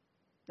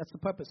 That's the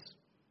purpose.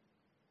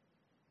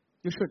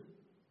 You should.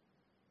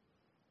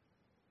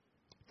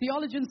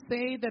 Theologians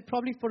say that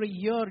probably for a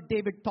year,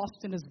 David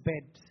tossed in his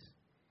bed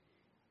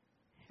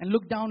and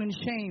looked down in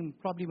shame,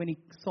 probably when he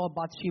saw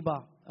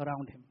Bathsheba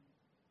around him.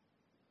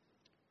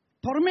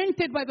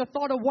 Tormented by the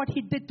thought of what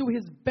he did to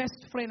his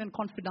best friend and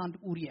confidant,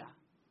 Uriah.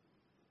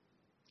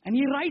 And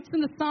he writes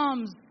in the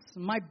Psalms,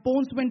 my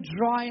bones went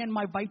dry and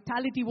my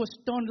vitality was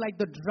turned like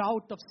the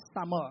drought of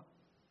summer,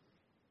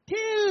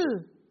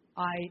 till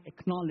I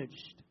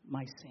acknowledged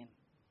my sin.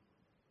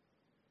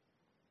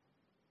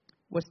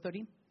 Verse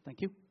 13, thank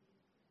you.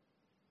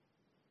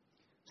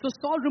 So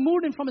Saul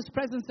removed him from his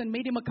presence and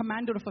made him a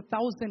commander of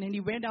 1,000, and he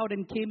went out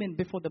and came in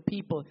before the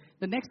people.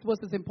 The next verse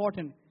is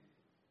important.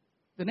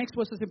 The next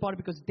verse is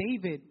important because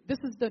David, this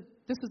is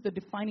the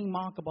defining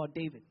mark about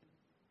David.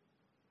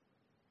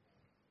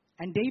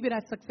 And David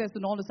had success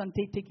in all his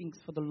undertakings,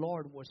 for the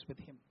Lord was with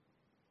him.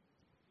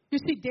 You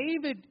see,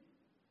 David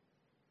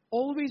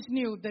always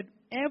knew that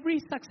every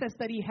success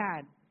that he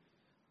had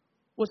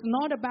was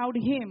not about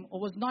him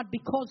or was not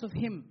because of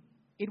him.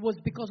 It was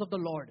because of the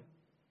Lord.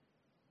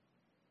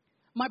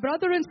 My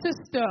brother and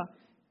sister,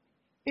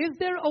 is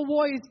there a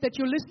voice that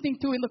you're listening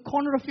to in the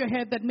corner of your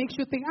head that makes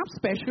you think, I'm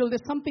special,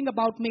 there's something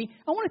about me?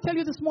 I want to tell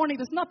you this morning,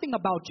 there's nothing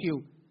about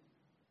you.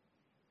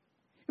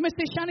 You may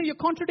say, Shannon, you're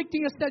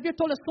contradicting yourself. You've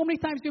told us so many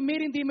times you're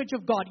made in the image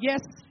of God. Yes,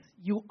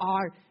 you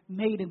are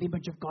made in the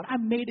image of God.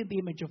 I'm made in the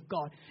image of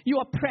God. You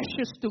are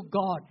precious to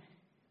God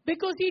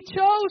because He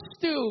chose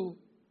to.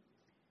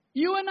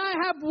 You and I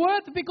have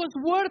worth because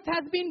worth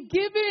has been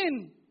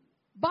given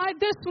by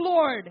this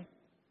Lord.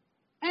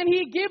 And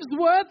He gives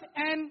worth,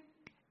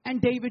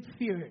 and David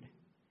feared.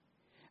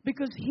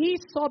 Because he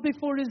saw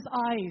before his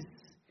eyes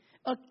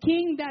a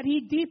king that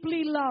he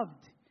deeply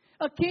loved,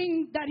 a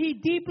king that he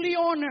deeply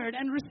honored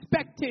and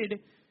respected,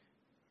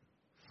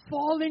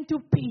 fall into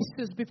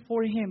pieces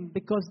before him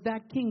because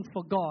that king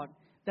forgot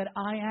that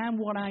I am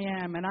what I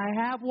am and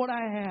I have what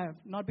I have,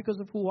 not because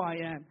of who I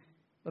am,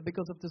 but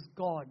because of this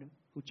God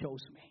who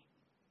chose me.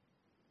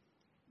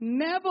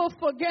 Never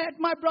forget,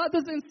 my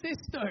brothers and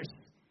sisters,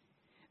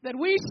 that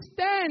we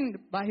stand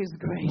by His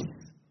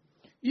grace.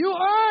 You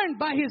earn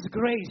by His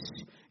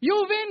grace. You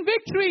win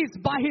victories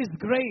by His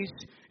grace.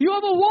 You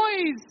have a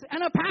voice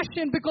and a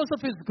passion because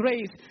of His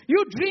grace.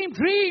 You dream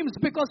dreams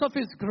because of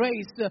His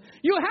grace.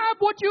 You have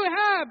what you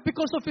have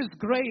because of His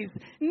grace.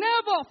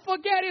 Never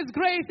forget His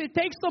grace. It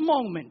takes a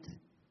moment.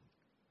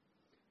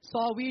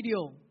 Saw a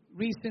video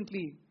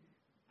recently.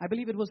 I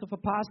believe it was of a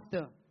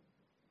pastor.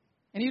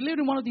 And he lived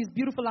in one of these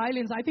beautiful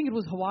islands. I think it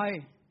was Hawaii.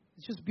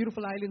 It's just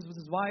beautiful islands with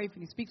his wife.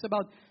 And he speaks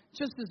about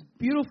just this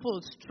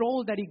beautiful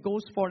stroll that he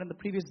goes for on the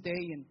previous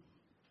day. And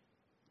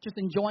just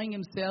enjoying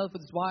himself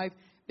with his wife.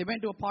 They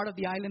went to a part of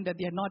the island that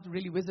they had not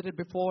really visited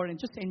before. And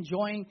just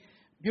enjoying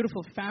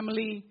beautiful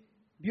family,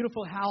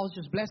 beautiful house,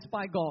 just blessed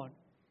by God.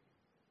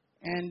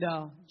 And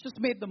just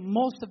made the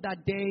most of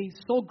that day.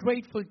 So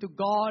grateful to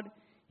God.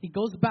 He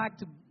goes back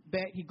to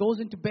bed. He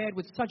goes into bed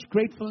with such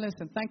gratefulness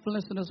and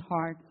thankfulness in his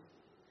heart.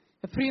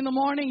 At 3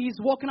 a.m, he's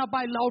woken up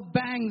by loud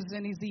bangs,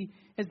 and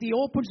as he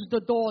opens the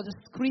door, just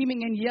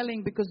screaming and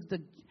yelling because the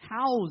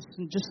house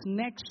just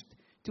next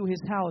to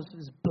his house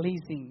is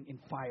blazing in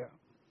fire.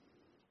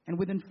 And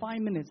within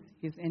 5 minutes,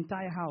 his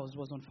entire house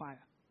was on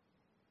fire.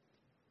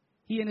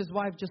 He and his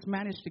wife just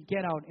managed to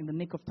get out in the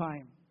nick of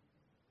time.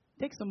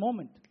 Takes a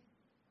moment.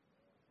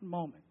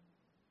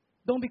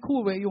 Don't be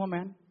cool where you are,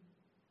 man.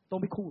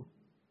 Don't be cool.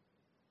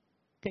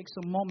 Takes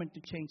a moment to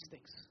change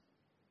things.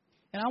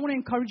 And I want to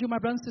encourage you, my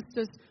brothers and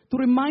sisters, to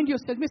remind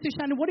yourself, Mr.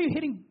 Shannon, what are you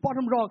hitting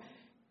bottom rock?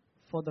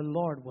 For the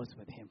Lord was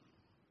with him.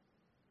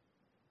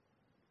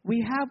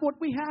 We have what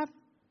we have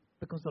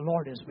because the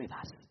Lord is with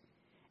us.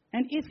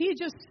 And if he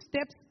just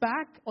steps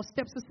back or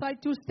steps aside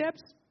 2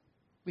 steps,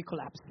 we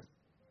collapse.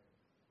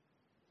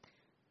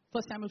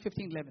 1 Samuel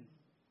 15:11.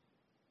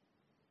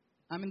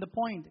 I'm in the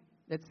point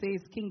that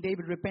says King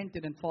David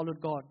repented and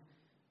followed God.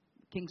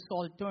 King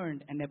Saul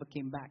turned and never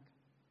came back.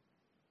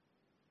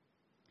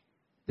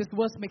 This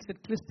verse makes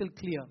it crystal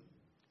clear.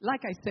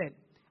 Like I said,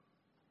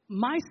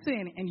 my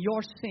sin and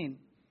your sin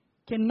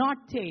cannot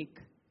take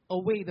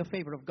away the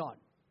favor of God.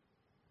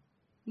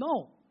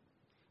 No.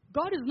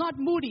 God is not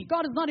moody.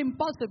 God is not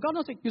impulsive. God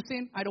doesn't say, you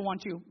sin, I don't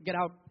want you, get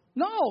out.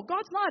 No,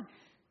 God's not.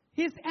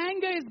 His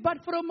anger is but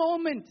for a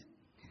moment.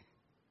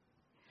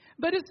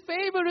 But His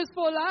favor is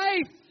for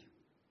life.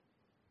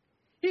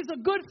 He's a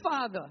good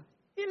Father.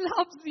 He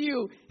loves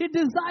you. He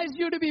desires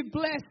you to be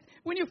blessed.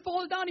 When you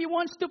fall down, He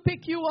wants to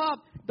pick you up.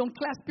 Don't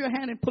clasp your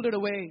hand and pull it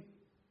away.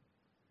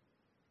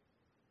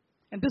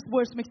 And this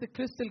verse makes it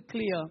crystal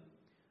clear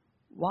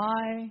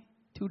why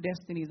 2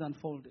 destinies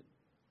unfolded.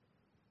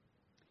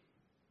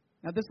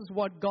 Now this is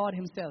what God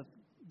Himself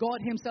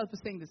is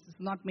saying this. This is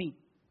not me.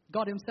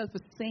 God Himself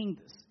is saying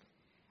this.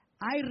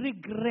 I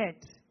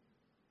regret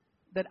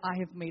that I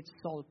have made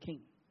Saul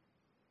king.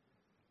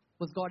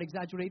 Was God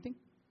exaggerating?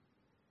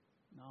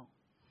 No.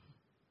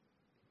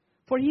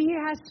 For He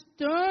has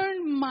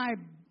turned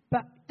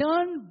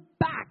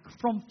back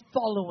from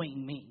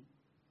following me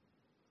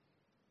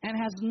and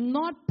has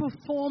not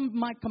performed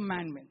my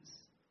commandments.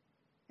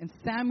 And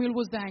Samuel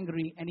was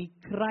angry and he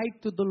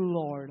cried to the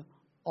Lord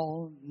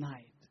all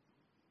night.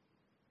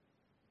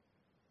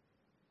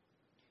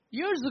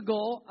 Years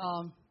ago,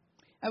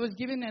 I was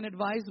given an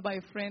advice by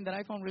a friend that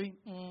I found really,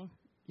 and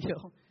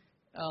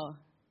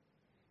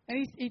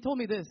he told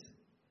me this.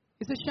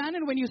 He said,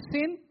 Shannon, when you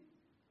sin,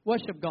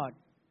 worship God.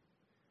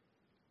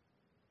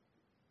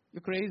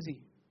 You're crazy.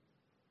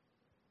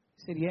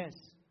 He said, yes.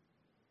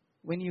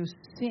 When you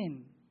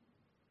sin,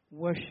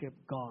 worship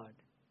God.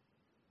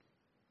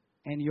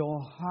 And your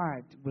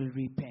heart will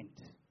repent.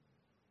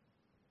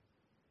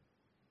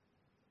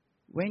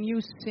 When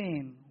you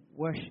sin,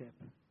 worship.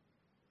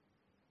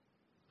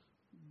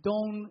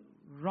 Don't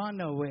run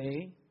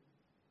away.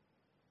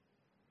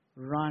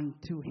 Run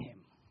to Him.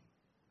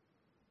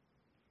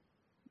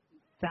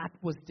 That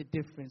was the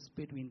difference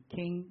between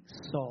King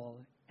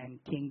Saul and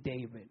King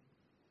David.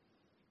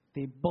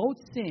 They both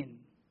sinned.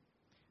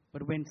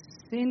 But when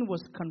sin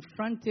was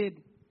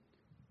confronted,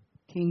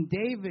 King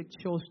David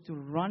chose to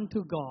run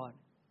to God.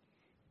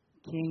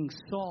 King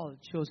Saul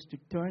chose to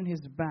turn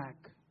his back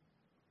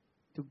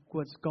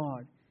towards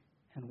God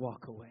and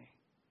walk away.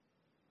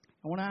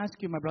 I want to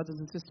ask you, my brothers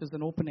and sisters,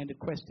 an open-ended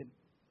question.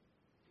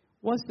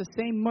 Was the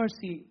same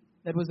mercy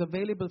that was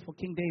available for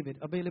King David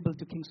available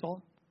to King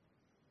Saul?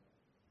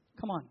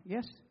 Come on,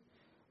 yes?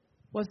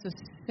 was the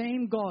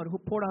same God who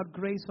poured out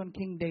grace on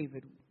King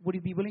David. Would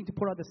he be willing to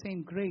pour out the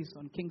same grace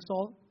on King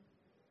Saul?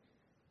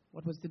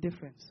 What was the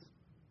difference?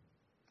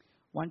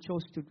 One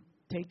chose to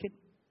take it,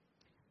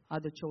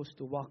 other chose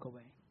to walk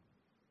away.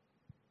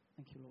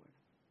 Thank you, Lord.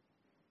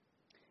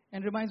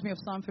 And reminds me of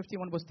Psalm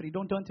 51 verse 3.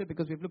 Don't turn to it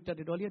because we've looked at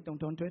it earlier. Don't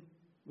turn to it.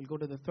 We'll go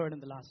to the third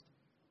and the last.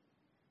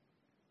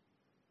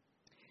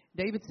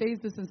 David says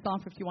this in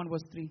Psalm 51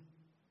 verse 3.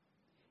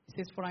 He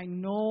says, "For I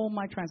know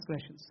my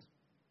transgressions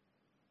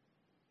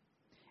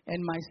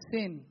and my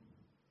sin."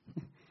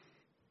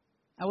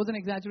 I wasn't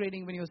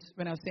exaggerating when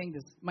I was saying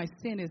this. My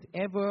sin is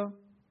ever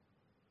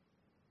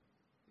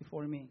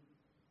before me.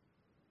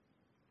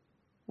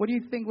 What do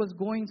you think was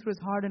going through his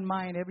heart and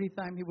mind every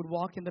time he would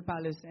walk in the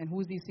palace? And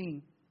who's he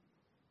seeing?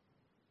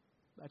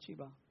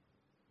 Bathsheba.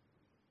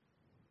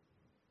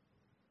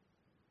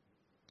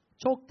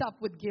 Choked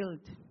up with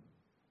guilt.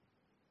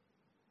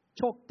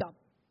 Choked up.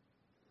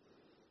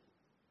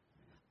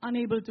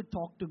 Unable to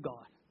talk to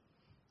God.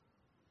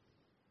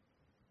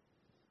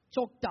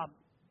 Choked up.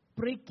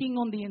 Breaking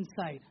on the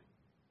inside.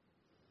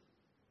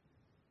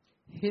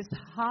 His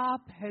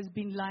harp has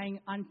been lying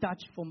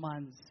untouched for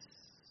months.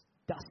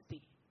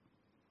 Dusty.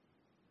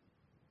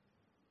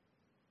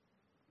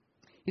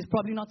 He's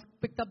probably not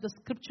picked up the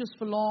scriptures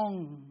for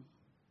long.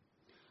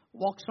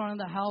 Walks around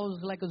the house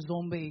like a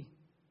zombie.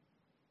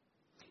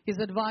 His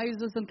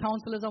advisors and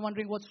counselors are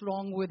wondering what's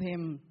wrong with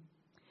him.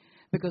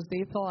 Because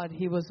they thought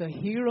he was a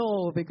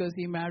hero because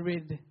he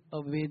married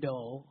a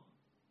widow.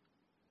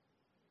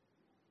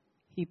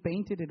 He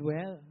painted it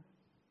well.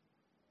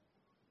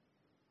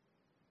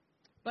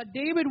 But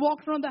David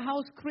walked around the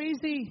house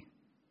crazy.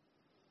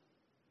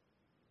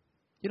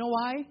 You know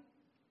why?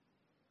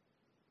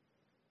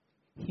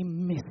 He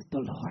missed the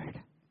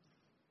Lord.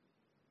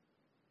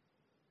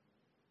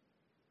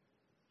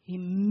 He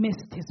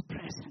missed His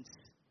presence.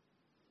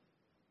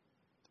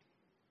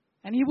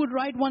 And he would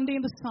write one day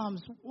in the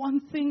Psalms,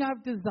 "One thing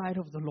I've desired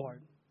of the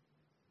Lord,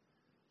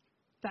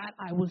 that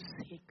I will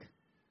seek,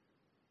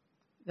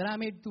 that I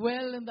may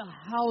dwell in the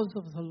house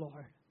of the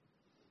Lord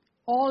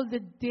all the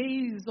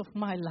days of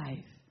my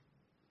life,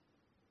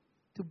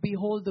 to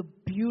behold the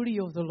beauty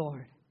of the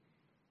Lord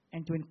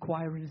and to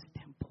inquire in His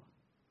temple."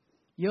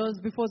 Years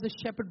before the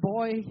shepherd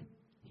boy,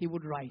 he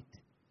would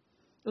write,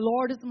 "The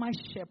Lord is my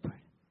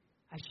shepherd,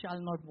 I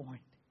shall not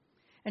want."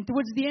 And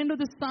towards the end of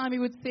the psalm, he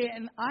would say,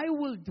 "And I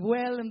will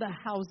dwell in the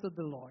house of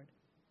the Lord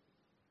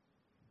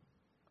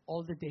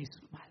all the days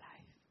of my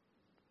life."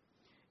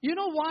 You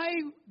know why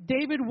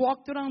David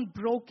walked around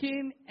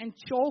broken and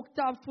choked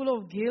up full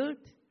of guilt?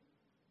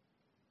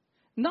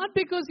 Not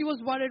because he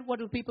was worried what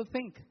will people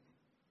think.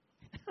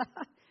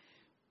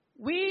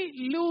 We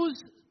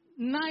lose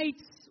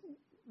nights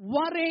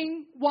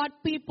worrying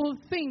what people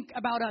think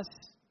about us.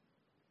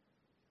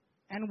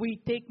 And we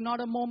take not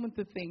a moment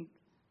to think,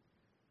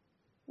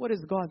 what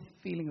is God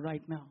feeling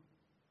right now?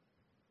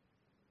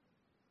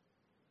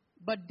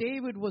 But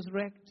David was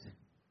wrecked.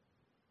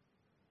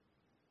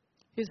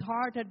 His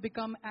heart had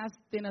become as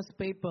thin as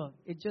paper.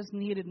 It just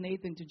needed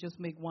Nathan to just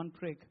make one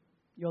prick.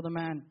 "You're the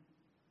man."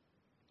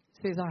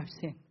 Says, "I've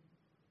sinned."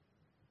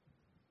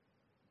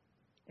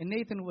 And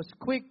Nathan was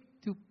quick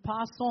to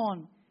pass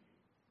on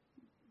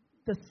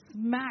the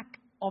smack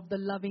of the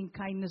loving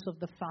kindness of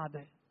the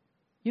Father.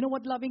 You know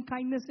what loving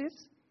kindness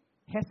is?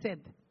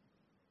 Hesed.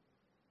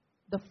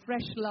 The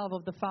fresh love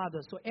of the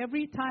Father. So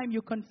every time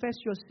you confess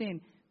your sin,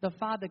 the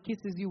Father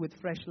kisses you with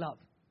fresh love.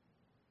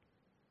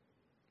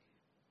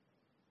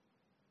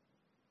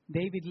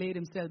 David laid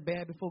himself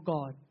bare before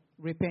God,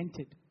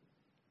 repented,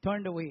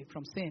 turned away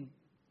from sin,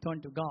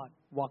 turned to God,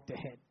 walked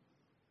ahead.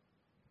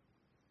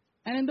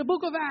 And in the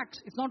book of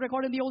Acts, it's not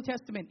recorded in the Old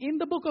Testament, in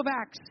the book of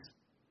Acts,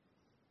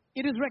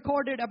 it is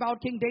recorded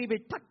about King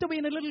David, tucked away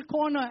in a little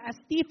corner as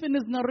Stephen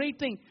is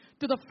narrating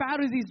to the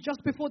Pharisees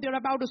just before they're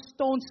about to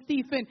stone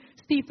Stephen.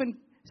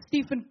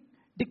 Stephen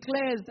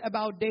declares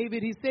about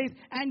David. He says,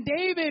 "And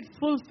David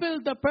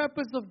fulfilled the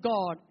purpose of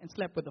God and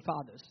slept with the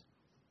fathers."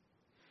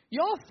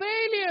 Your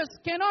failures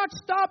cannot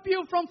stop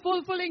you from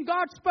fulfilling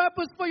God's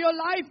purpose for your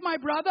life, my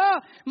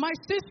brother, my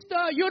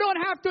sister. You don't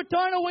have to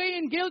turn away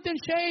in guilt and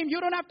shame. You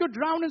don't have to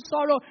drown in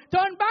sorrow.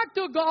 Turn back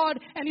to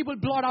God and He will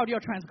blot out your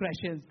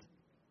transgressions.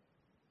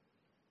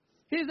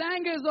 His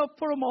anger is up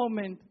for a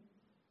moment.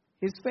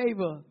 His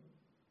favor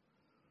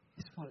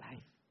is for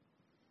life.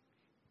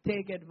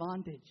 Take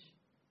advantage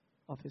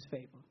of His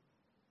favor.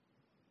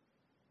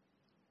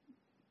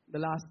 The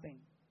last thing.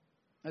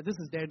 Now this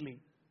is deadly.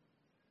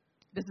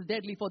 This is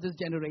deadly for this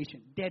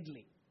generation.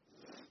 Deadly.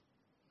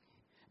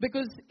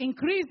 Because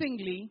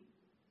increasingly,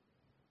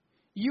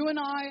 you and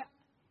I,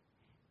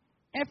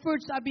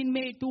 efforts have been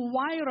made to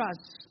wire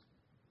us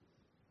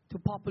to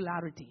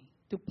popularity,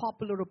 to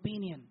popular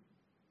opinion.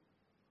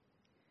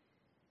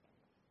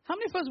 How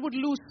many of us would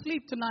lose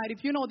sleep tonight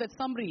if you know that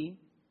somebody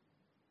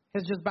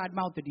has just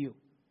badmouthed you?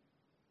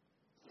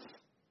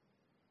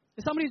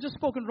 If somebody's just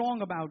spoken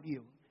wrong about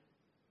you.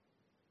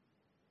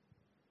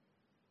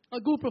 A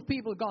group of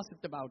people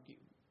gossiped about you.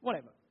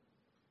 Whatever.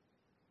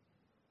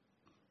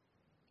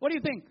 What do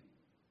you think?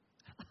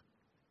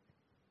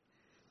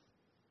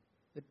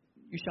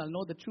 You shall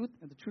know the truth,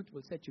 and the truth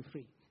will set you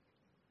free.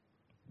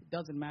 It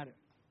doesn't matter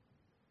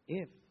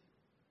if.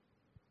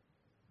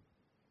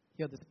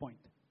 Hear this point.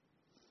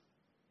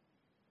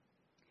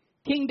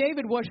 King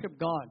David worshiped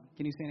God.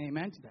 Can you say an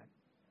amen to that?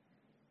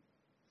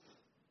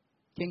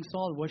 King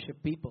Saul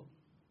worshiped people.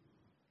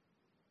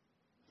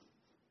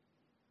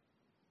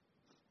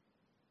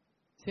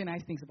 Say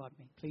nice things about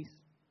me, please.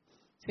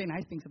 Say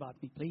nice things about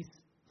me, please.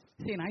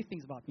 Say nice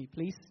things about me,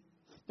 please.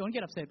 Don't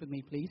get upset with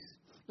me, please.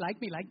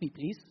 Like me,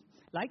 please.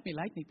 Like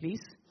me, please.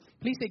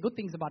 Please say good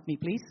things about me,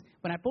 please.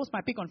 When I post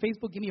my pic on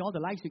Facebook, give me all the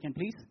likes you can,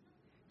 please.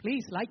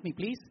 Please, like me,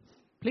 please.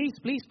 Please,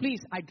 please,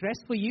 please. I dress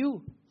for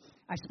you.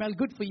 I smell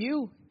good for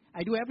you.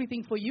 I do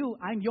everything for you.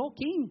 I'm your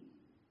king.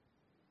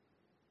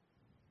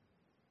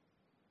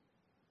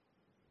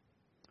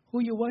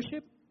 Who you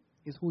worship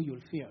is who you'll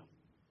fear.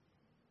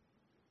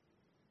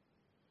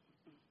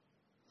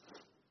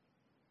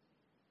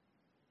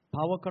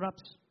 Power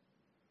corrupts.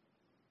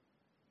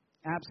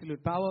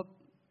 Absolute power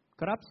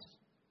corrupts.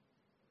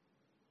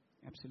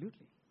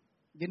 Absolutely.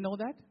 Didn't know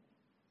that?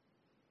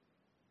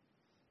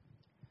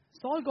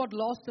 Saul got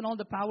lost in all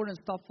the power and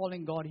stopped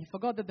following God. He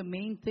forgot that the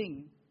main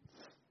thing,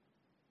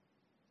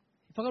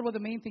 he forgot what the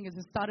main thing is.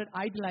 He started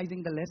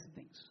idolizing the lesser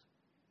things.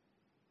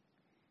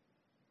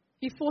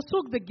 He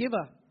forsook the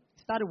giver.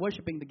 He started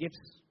worshiping the gifts.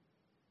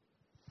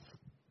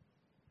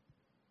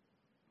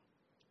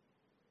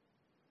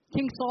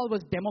 King Saul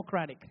was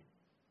democratic.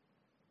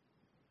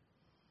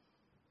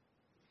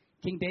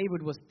 King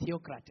David was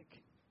theocratic.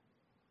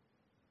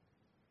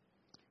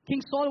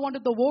 King Saul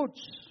wanted the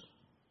votes.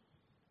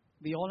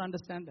 We all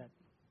understand that.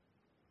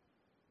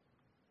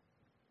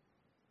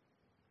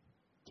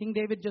 King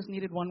David just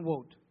needed one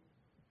vote.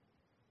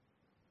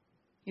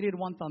 He needed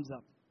one thumbs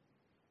up.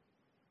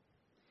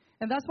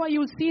 And that's why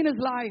you'll see in his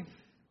life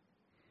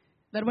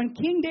that when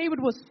King David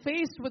was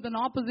faced with an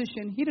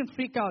opposition, he didn't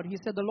freak out. He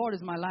said, "The Lord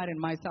is my light and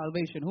my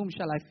salvation. Whom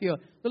shall I fear?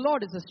 The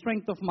Lord is the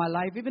strength of my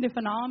life. Even if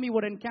an army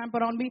would encamp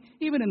around me,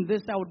 even in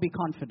this I would be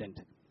confident."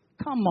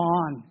 Come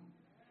on.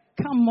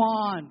 Come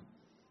on.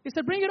 He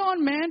said, "Bring it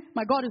on, man.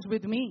 My God is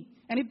with me.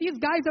 And if these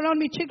guys around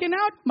me chicken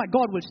out, my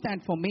God will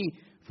stand for me.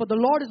 For the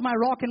Lord is my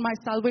rock and my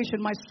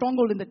salvation, my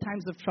stronghold in the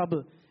times of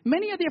trouble.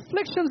 Many are the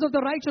afflictions of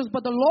the righteous,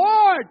 but the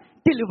Lord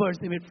delivers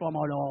him from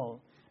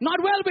all. Not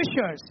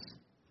well-wishers.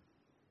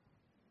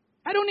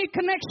 I don't need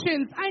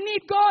connections. I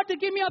need God to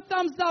give me a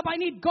thumbs up. I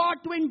need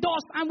God to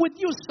endorse. I'm with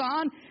you,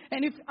 son.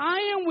 And if I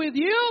am with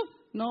you,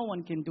 no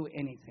one can do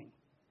anything."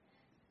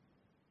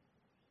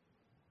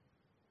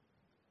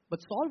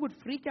 But Saul would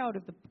freak out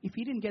if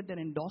he didn't get that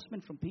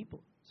endorsement from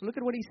people. So look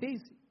at what he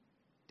says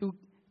to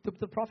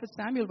the prophet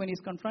Samuel when he's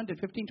confronted,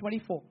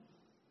 15:24.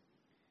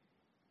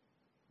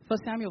 1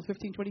 Samuel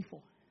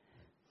 15:24.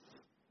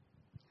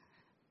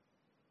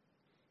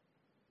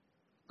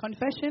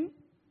 Confession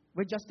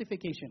with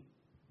justification.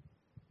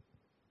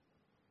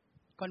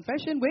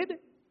 Confession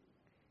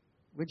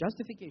with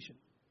justification.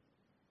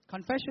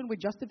 Confession with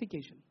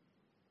justification.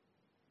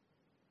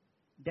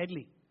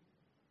 Deadly.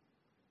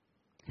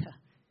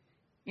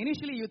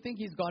 Initially, you think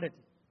he's got it.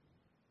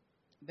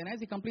 Then as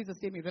he completes the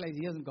statement, you realize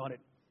he hasn't got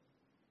it.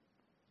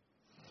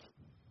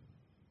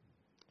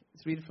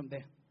 Let's read it from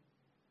there.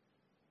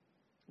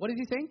 What is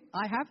he saying?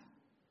 I have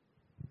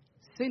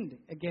sinned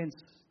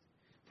against.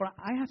 For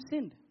I have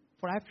sinned.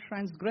 For I have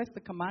transgressed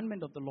the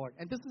commandment of the Lord.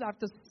 And this is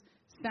after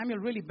Samuel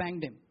really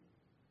banged him.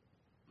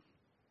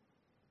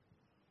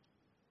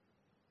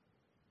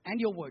 And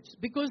your words.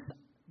 Because,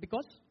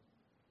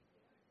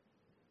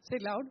 say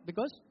it loud.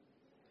 Because,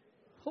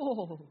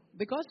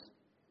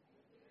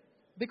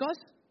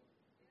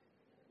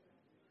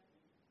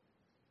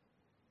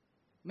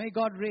 may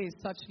God raise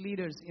such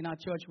leaders in our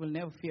church who will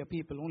never fear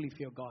people, only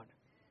fear God.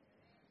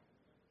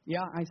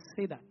 Yeah, I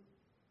say that.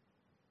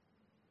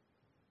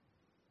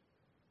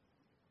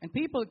 And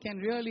people can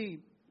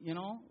really,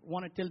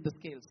 want to tilt the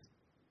scales.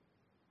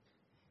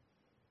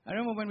 I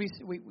remember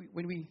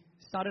when we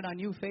started our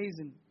new phase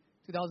in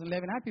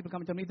 2011, I had people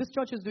come and tell me, this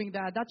church is doing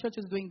that church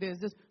is doing this.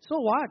 So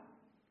what?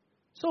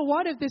 So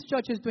what if this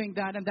church is doing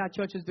that and that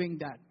church is doing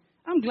that?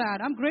 I'm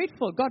glad. I'm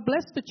grateful. God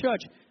bless the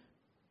church.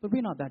 But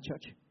we're not that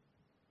church.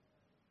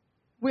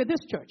 We're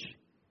this church.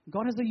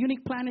 God has a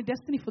unique plan and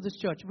destiny for this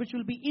church, which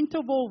will be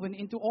interwoven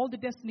into all the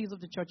destinies of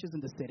the churches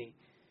in the city.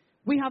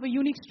 We have a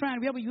unique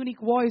strand. We have a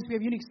unique voice. We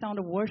have a unique sound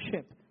of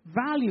worship.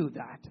 Value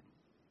that.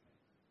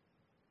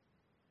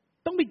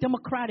 Don't be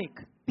democratic.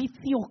 Be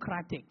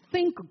theocratic.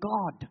 Think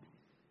God.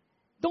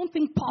 Don't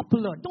think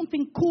popular. Don't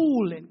think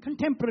cool and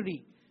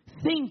contemporary.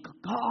 Think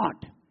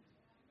God.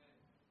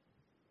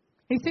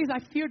 He says, I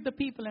feared the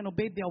people and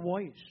obeyed their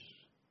voice.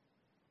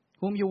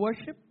 Whom you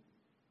worship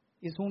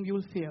is whom you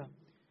will fear.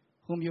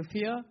 Whom you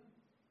fear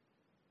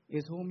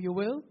is whom you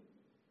will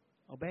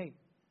obey.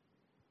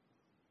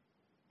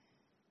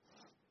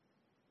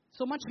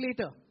 So much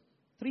later,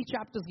 3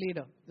 chapters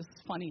later, this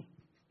is funny.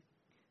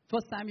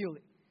 1 Samuel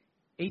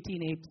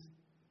 18:8.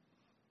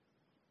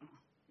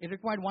 It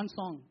required one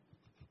song.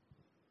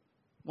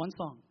 One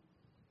song.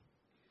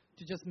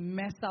 To just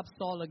mess up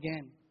Saul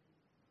again.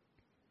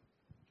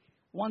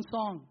 One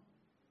song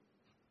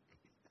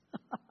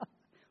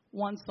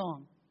one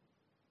song.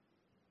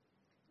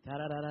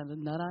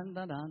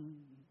 Ta-da-da-da-da-da-da-da-da.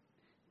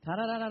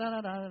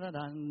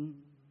 Ta-da-da-da-da-da-da-da.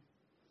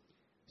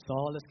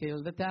 Saul has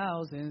killed the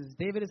thousands,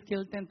 David has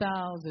killed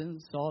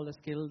 10,000. Saul has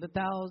killed the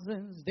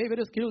thousands, David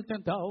has killed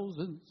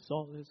 10,000.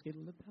 Saul has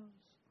killed the thousands.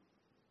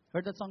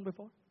 Heard that song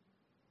before?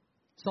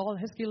 Saul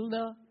has killed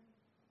the,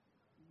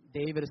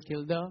 David has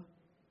killed the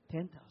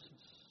 10,000.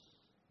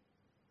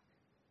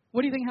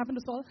 What do you think happened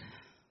to Saul?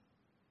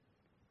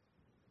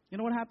 You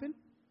know what happened?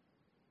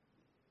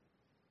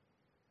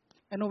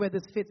 I know where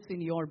this fits in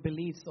your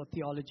beliefs or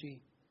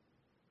theology.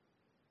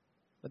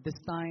 But this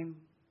time,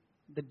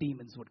 the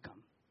demons would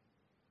come.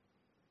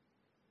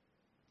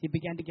 He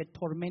began to get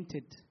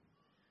tormented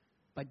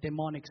by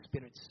demonic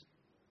spirits.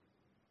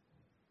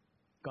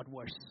 Got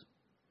worse.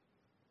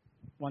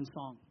 One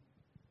song.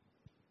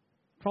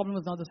 Problem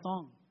was not the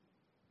song.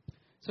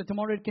 So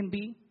tomorrow it can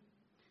be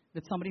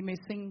that somebody may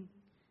sing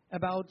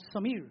about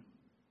Samir.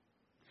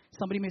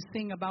 Somebody may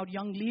sing about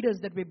young leaders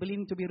that we're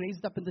believing to be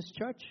raised up in this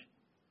church.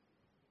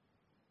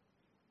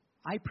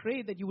 I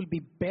pray that you will be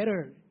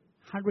better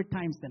 100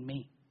 times than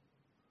me.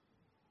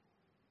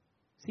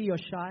 See, you're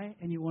shy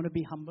and you want to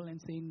be humble and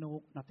say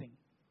no, nothing.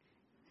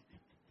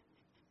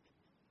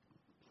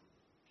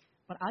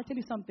 But I'll tell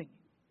you something.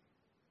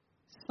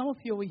 Some of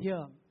you over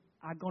here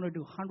are going to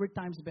do 100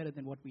 times better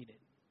than what we did.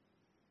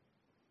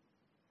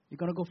 You're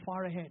going to go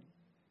far ahead.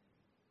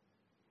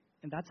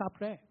 And that's our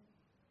prayer.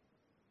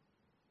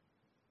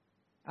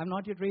 I've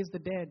not yet raised the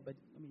dead, but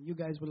you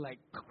guys will like...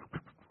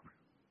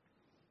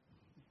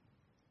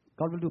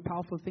 God will do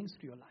powerful things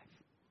to your life.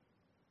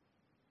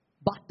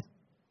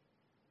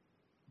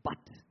 But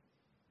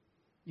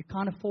you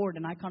can't afford,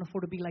 and I can't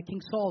afford to be like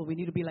King Saul. We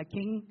need to be like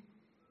King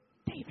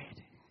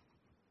David.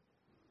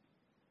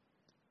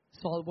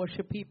 Saul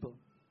worshiped people.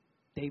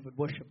 David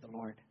worshiped the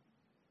Lord.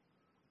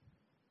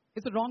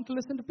 Is it wrong to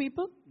listen to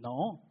people?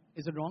 No.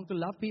 Is it wrong to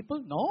love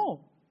people?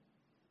 No.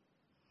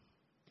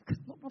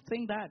 I'm not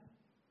saying that.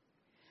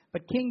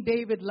 But King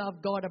David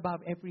loved God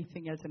above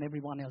everything else and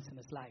everyone else in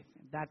his life.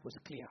 And that was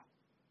clear.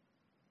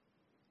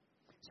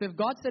 So if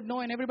God said no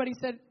and everybody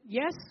said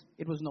yes,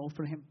 it was no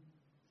for him.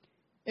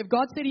 If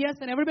God said yes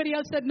and everybody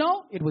else said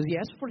no, it was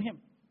yes for him.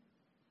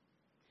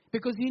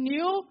 Because he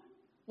knew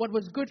what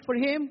was good for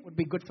him would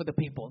be good for the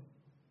people.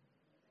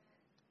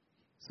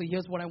 So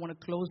here's what I want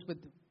to close with,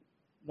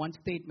 one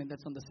statement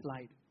that's on the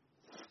slide.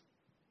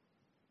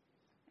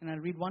 And I'll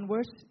read one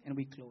verse and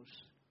we close.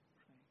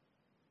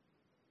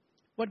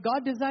 What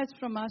God desires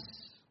from us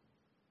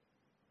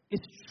is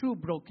true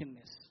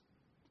brokenness.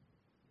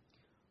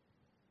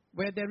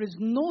 Where there is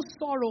no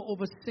sorrow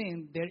over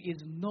sin, there is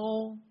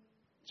no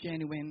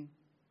genuine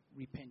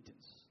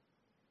repentance.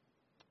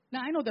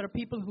 Now, I know there are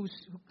people who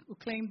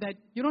claim that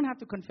you don't have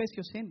to confess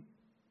your sin.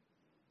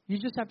 You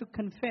just have to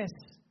confess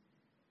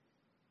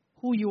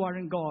who you are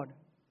in God.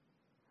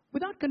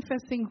 Without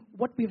confessing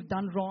what we've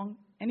done wrong,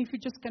 and if you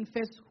just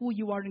confess who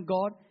you are in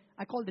God,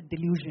 I call it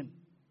delusion.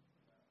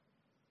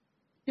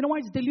 You know why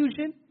it's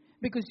delusion?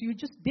 Because you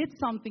just did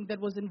something that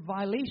was in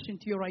violation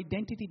to your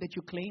identity that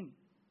you claim.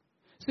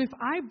 So if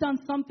I've done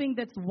something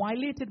that's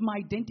violated my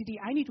identity,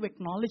 I need to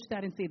acknowledge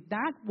that and say,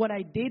 that what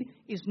I did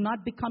is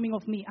not becoming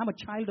of me. I'm a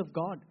child of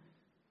God.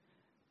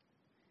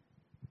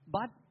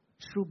 But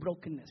true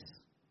brokenness.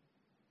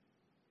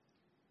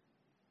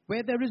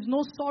 Where there is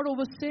no sorrow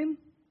over sin,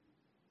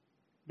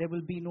 there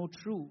will be no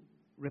true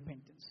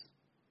repentance.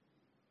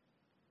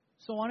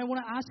 So I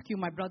want to ask you,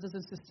 my brothers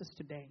and sisters,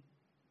 today,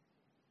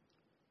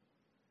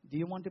 do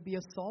you want to be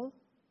a Saul?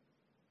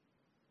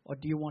 Or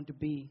do you want to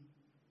be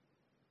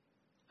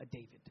a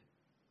David?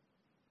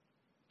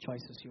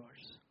 Choice is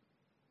yours.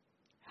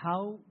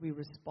 How we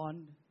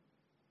respond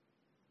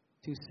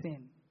to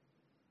sin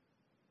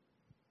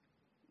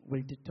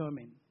will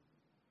determine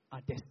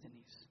our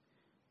destinies,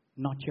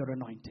 not your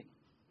anointing,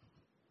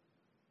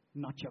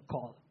 not your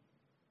call,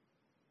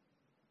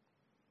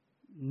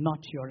 not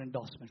your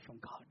endorsement from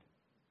God.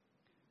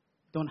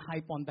 Don't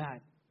hype on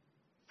that,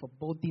 for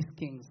both these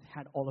kings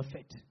had all of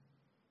it.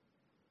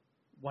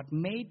 What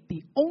made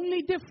the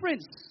only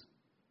difference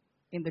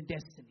in the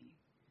destiny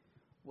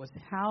was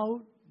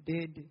how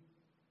did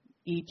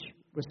each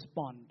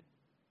respond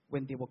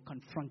when they were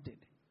confronted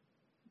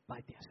by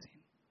their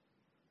sin.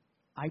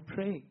 I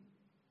pray,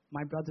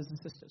 my brothers and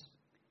sisters,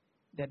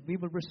 that we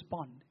will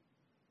respond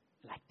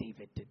like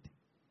David did.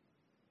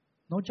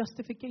 No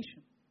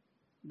justification.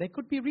 There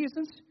could be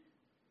reasons.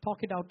 Talk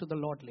it out to the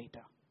Lord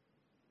later.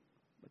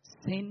 But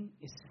sin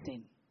is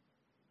sin.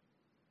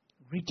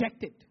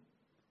 Reject it.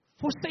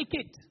 Forsake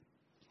it.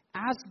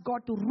 Ask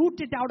God to root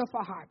it out of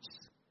our hearts.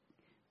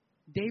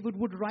 David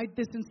would write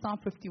this in Psalm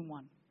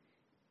 51.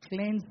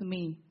 Cleanse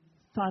me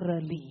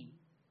thoroughly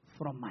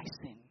from my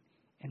sin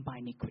and my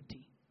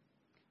iniquity.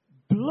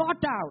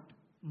 Blot out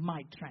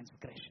my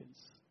transgressions.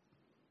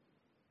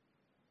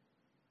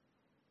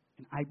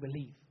 And I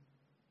believe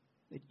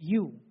that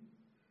you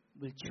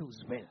will choose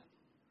well.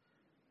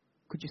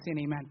 Could you say an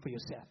amen for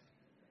yourself?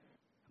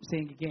 I'm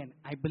saying again,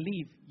 I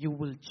believe you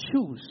will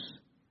choose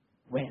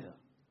well.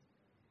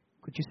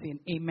 Could you say an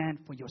amen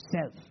for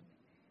yourself?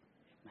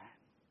 Amen.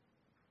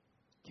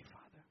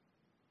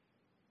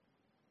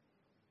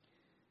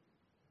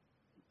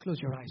 Close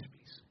your eyes,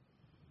 please.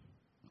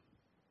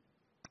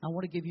 I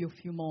want to give you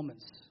a few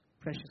moments,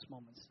 precious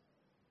moments.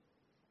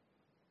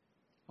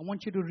 I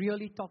want you to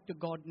really talk to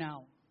God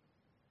now.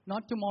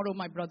 Not tomorrow,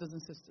 my brothers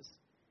and sisters.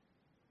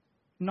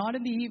 Not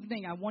in the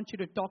evening. I want you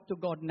to talk to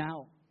God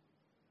now.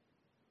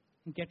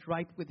 And get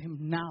right with Him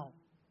now.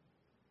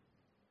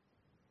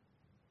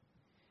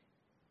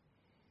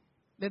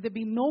 Let there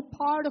be no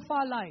part of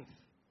our life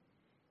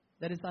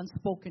that is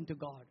unspoken to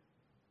God.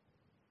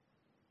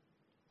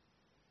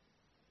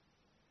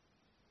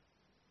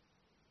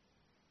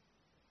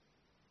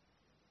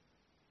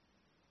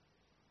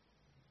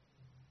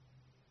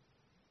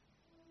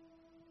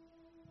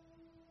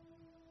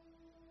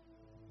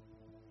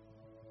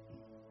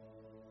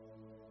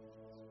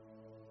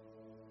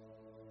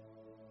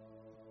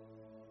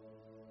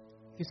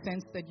 If you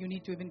sense that you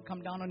need to even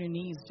come down on your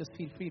knees, just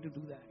feel free to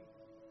do that.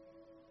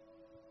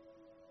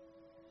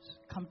 Just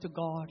come to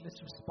God.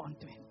 Let's respond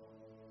to Him.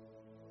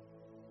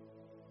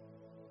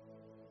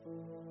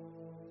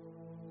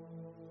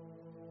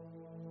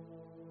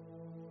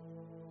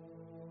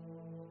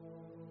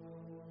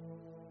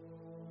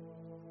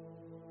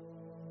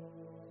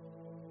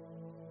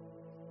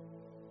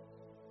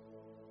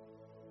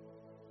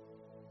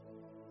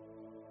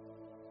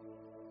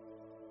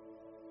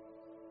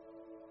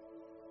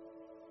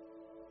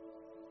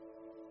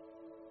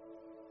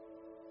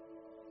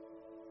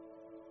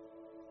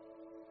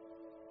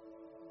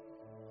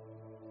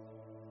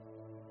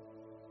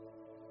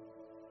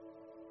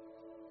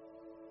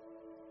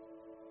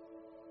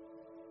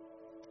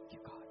 Thank you,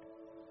 God.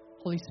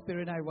 Holy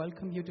Spirit, I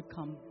welcome you to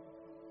come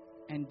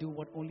and do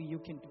what only you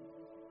can do.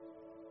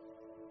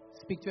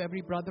 Speak to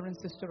every brother and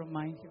sister of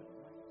mine here.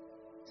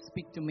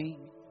 Speak to me.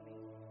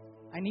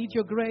 I need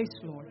your grace,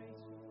 Lord.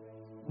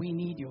 We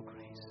need your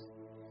grace.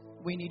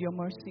 We need your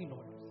mercy,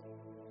 Lord.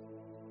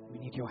 We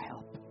need your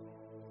help.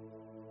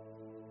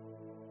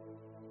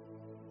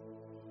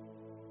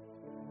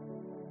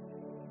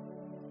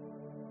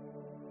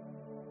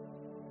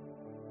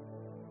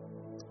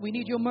 We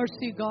need your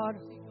mercy, God.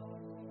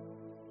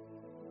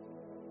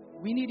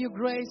 We need your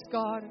grace,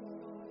 God.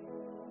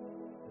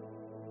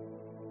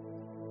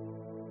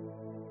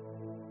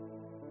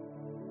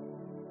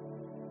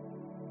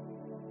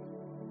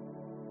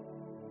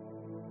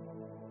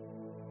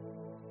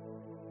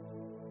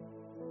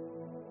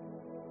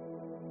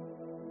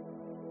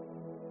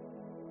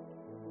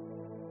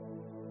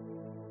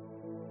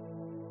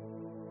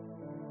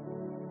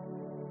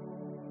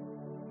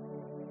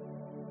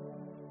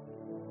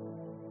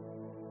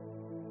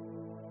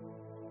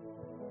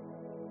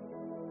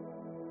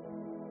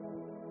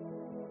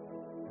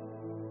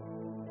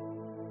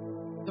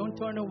 Don't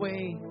turn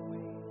away.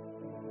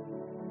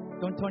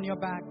 Don't turn your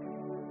back.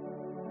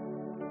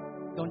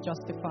 Don't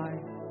justify.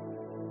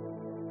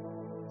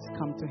 Just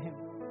come to Him.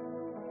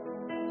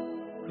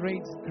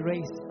 Great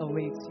grace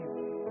awaits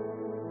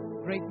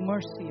you. Great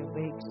mercy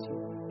awaits you.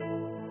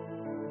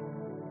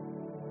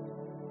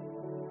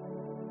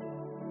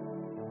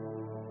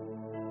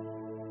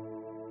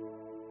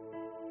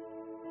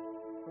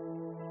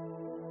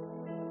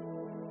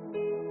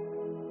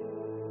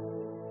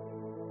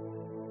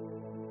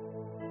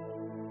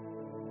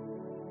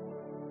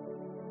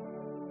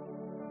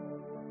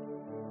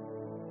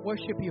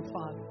 Worship you,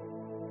 Father.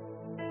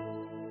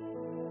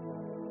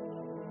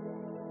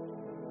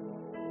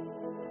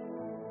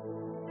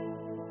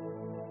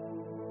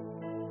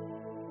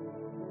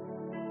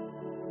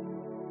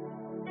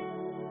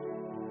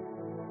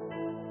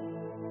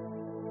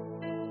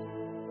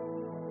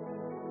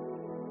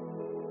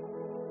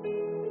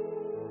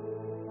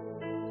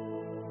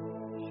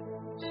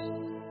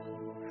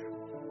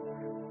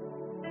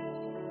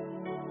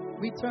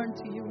 We turn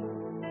to you.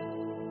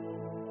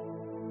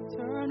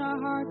 Turn our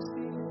hearts to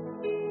you.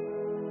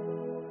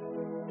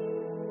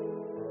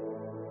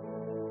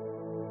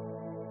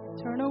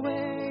 Turn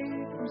away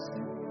from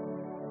sin.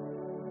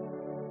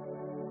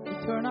 We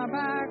turn our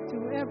back to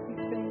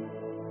everything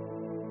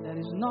that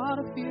is not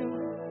of you.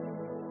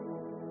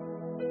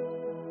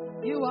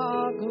 You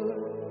are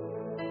good.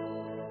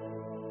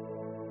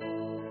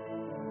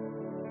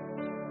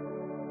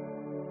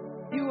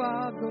 You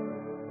are good.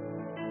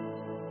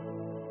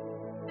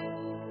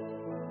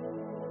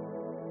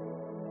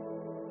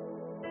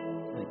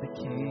 Let the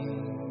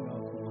King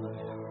of my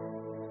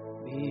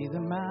heart be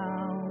the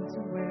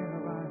mountain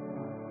where I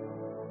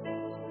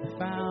the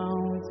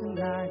fountain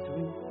I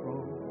drink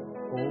from.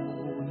 Oh,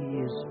 He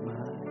is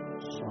my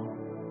song.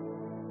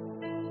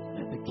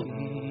 Let the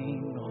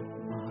King of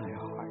my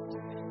heart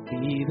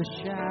be the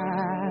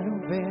shadow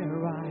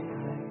where I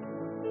hide,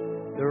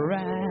 the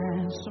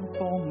ransom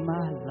for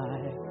my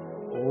life.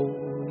 Oh,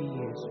 He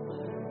is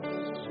my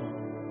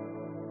song.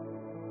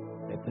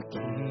 Let the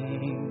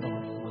King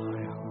of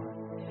my heart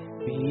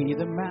be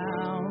the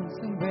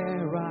mountain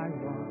where I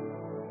run,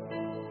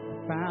 the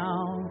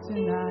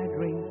fountain I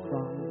drink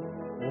from.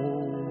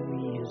 Oh,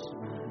 He is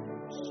my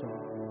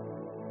song.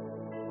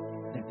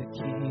 Let the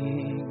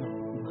King of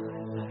my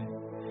life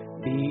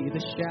be the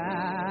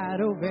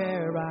shadow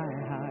where I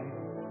hide,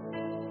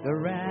 the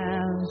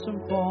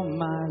ransom for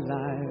my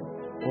life.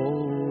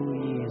 Oh,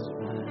 He is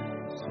my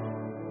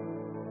song.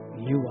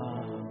 You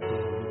are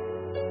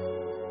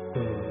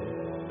good.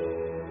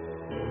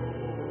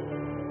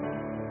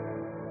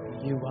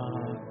 You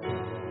are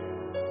good.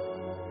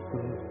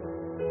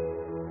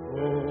 Oh,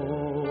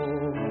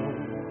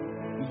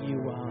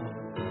 you are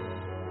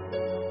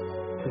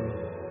good.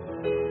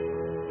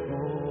 Oh,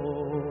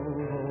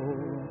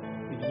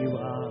 you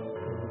are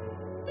good.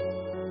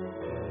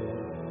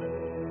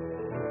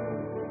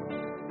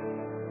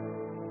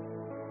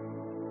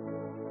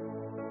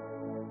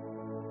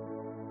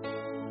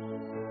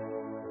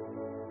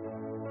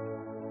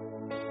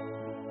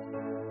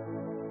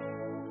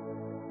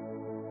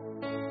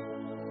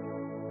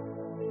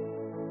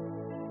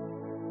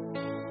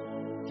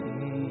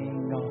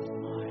 King of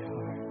my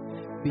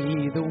heart,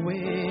 be the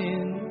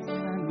wind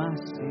and my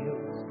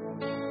sails,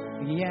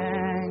 the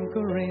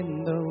anchor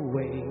in the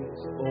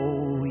waves.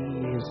 Oh, He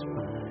is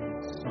my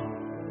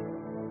song.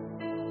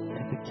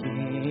 Let the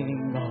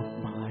King of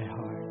my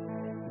heart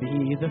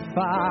be the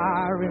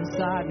fire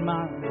inside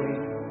my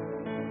wings,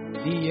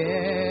 the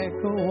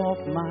echo of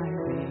my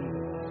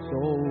wings.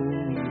 Oh,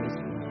 He is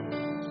my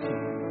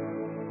song.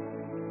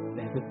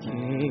 Let the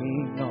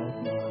King of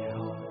my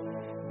heart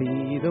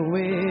be the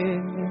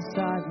wind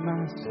inside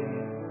my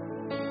sail,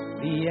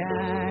 the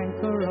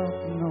anchor of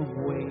no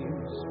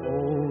waves.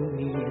 Oh,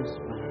 He is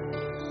my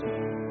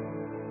song.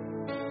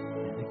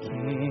 Let the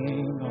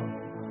King of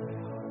my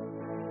heart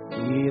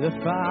be the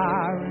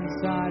fire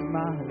inside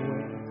my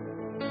wings,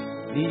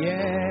 the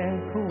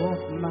echo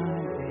of my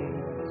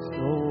days.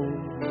 Oh,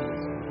 He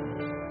is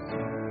my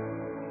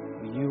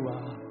song. You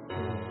are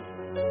good.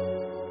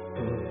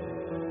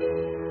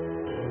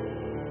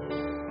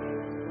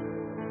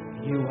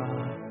 You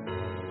are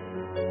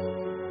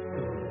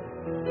good.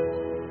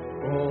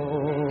 Oh,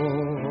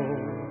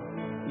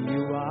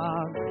 you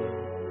are good.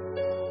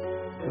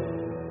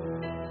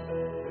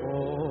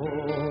 Oh,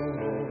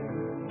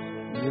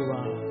 you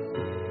are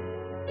good.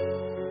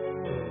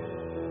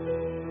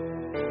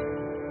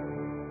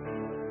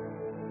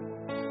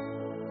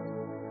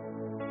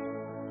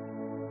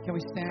 Can we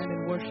stand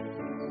and worship?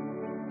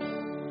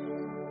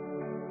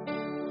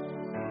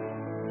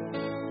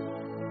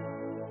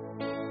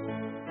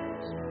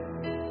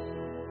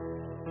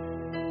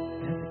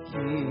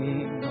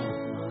 King of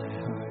my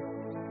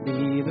heart,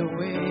 be the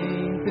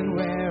wind and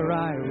where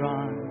I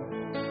run,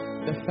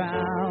 the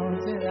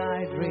fountain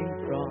I drink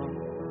from.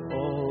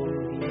 Oh,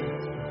 He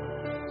is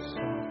my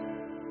song.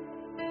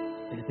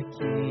 Let the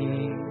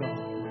King of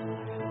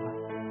my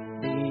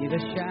heart be the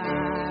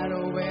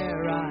shadow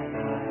where I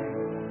hide.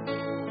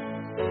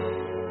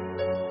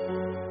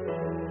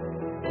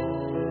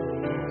 Oh,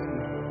 He is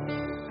my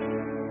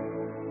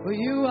song. For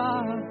You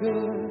are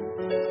good,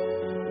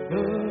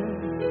 good.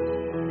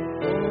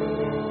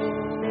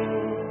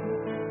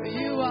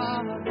 You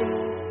are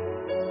good.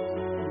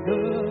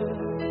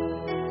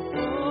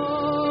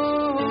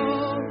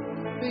 Oh,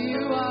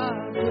 You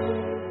are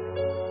good,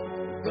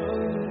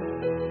 good.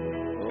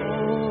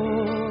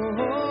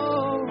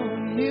 Oh,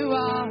 You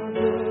are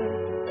good,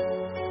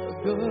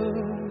 good.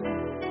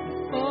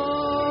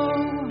 Oh,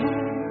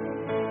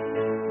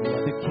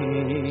 let the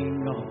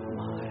King of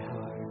my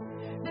heart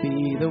be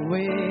the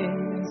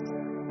winds.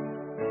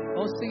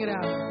 Oh, sing it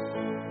out.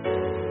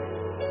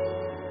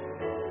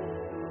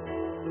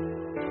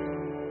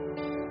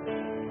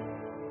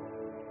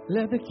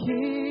 Let the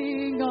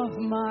King of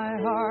my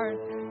heart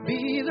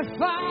be the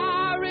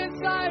fire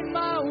inside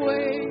my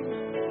ways,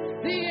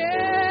 the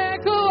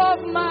echo of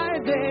my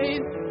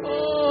days.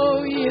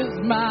 Oh, He is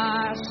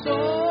my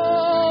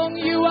song.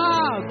 You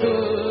are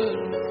good,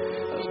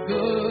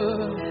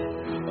 good.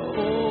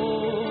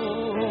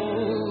 Oh,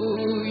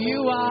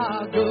 You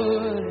are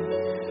good,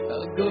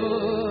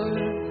 good.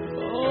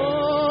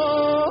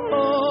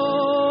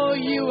 Oh,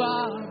 You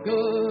are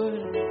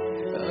good,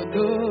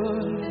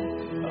 good.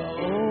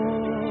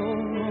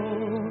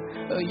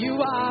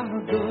 You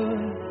are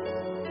good,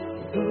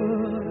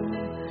 good.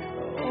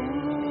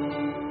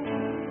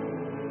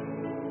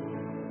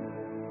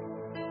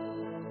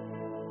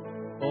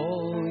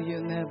 Oh,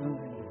 You never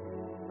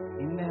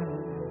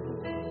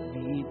let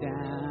me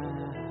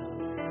down.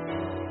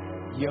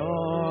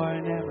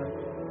 You're never.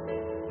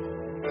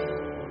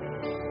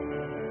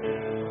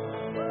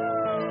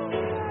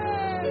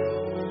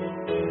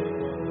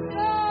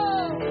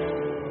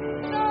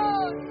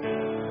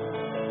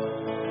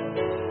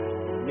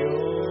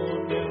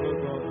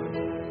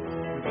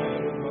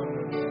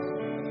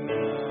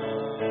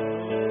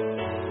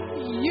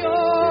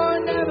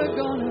 You're never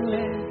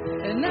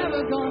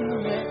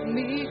gonna let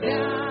me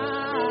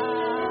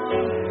down.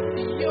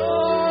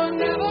 You're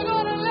never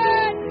gonna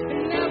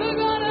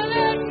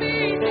let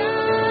me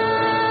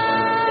down.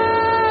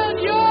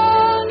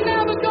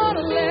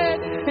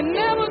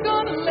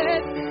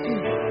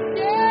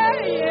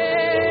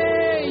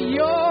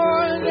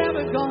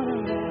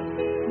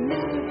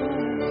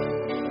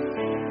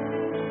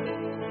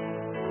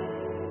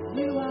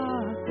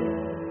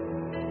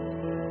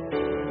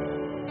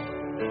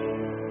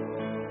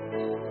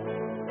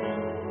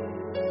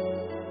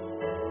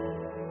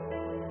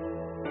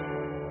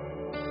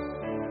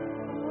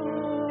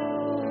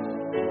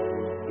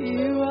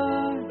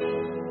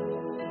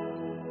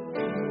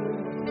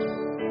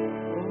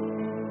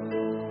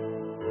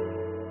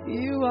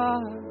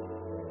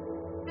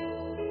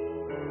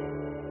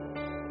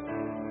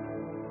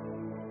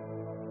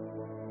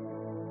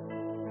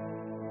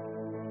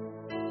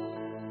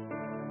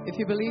 If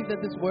you believe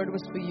that this word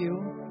was for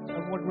you, I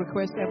would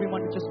request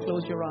everyone to just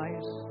close your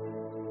eyes.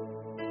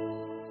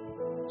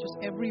 Just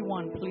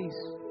everyone, please.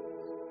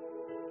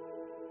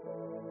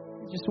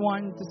 I just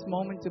want this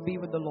moment to be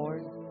with the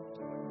Lord.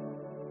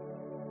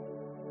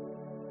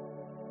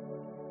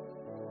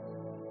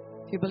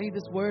 If you believe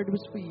this word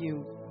was for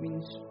you, it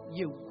means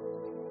you.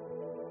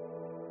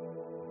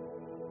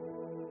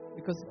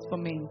 Because it's for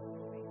me.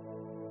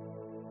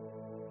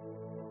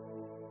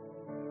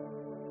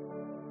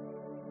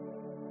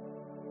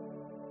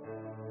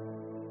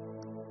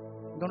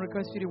 I'm going to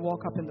request you to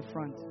walk up in the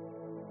front.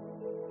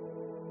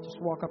 Just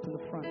walk up in the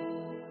front.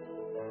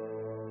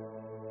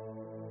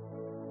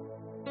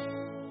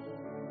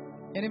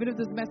 And even if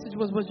this message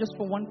was just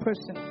for one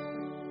person,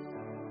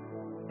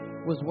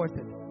 it was worth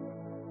it.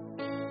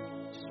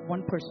 Just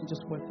one person,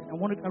 just worth it. I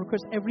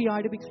request every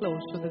eye to be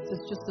closed so that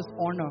there's just this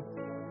honor,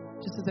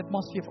 just this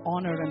atmosphere of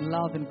honor and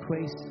love and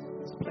grace in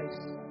this place.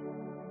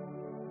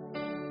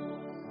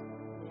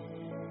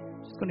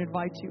 I'm just going to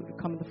invite you to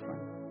come in the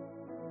front.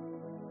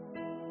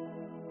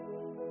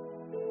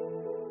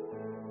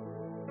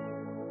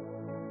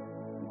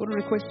 I'm going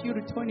to request you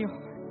to turn your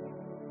heart.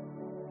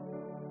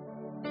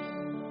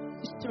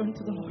 Just turn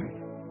to the Lord.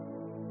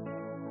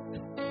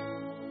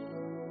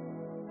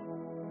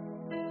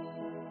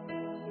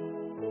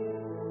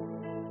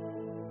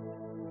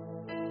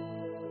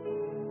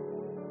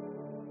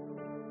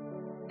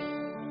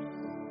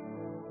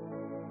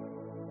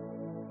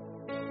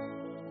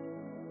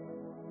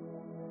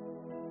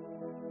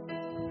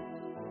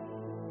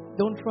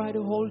 Don't try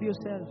to hold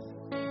yourself.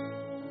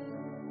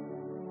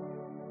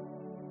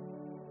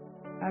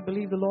 I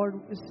believe the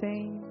Lord is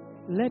saying,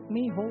 let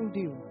me hold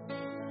you.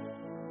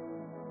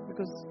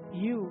 Because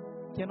you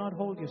cannot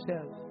hold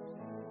yourself.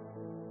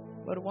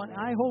 But when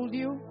I hold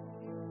you,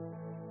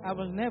 I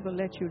will never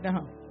let you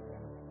down.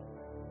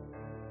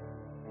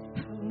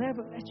 I'll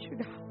never let you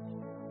down.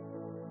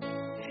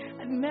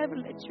 I'll never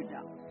let you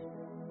down.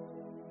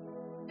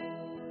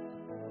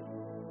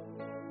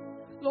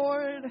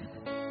 Lord,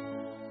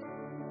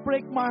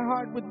 break my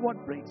heart with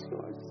what breaks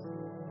yours.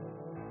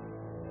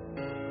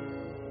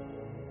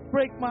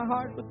 Break my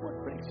heart with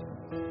what breaks yours.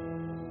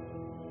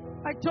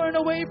 I turn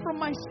away from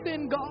my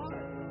sin, God.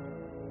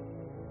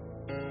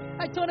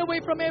 I turn away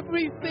from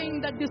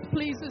everything that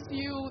displeases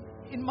you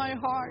in my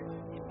heart,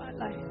 in my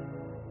life.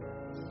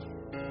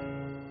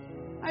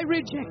 I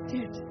reject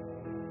it.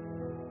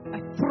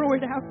 I throw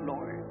it out,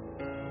 Lord.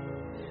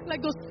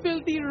 Like those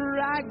filthy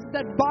rags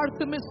that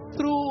Bartimaeus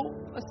threw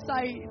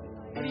aside.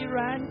 And he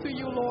ran to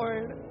you,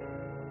 Lord.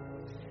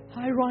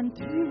 I run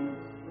to you.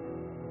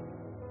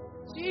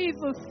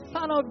 Jesus,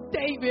 Son of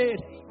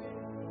David,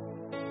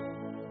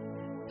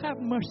 have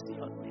mercy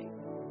on me.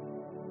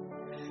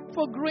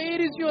 For great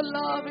is your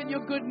love and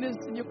your goodness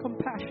and your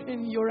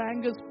compassion. Your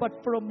anger is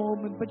but for a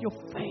moment, but your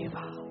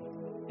favor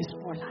is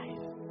for life.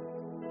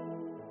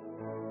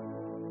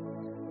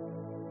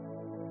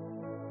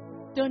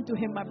 Turn to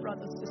Him, my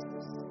brothers and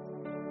sisters.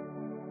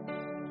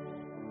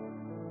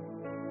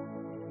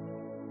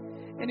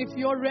 And if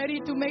you're ready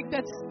to make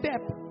that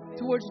step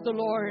towards the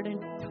Lord and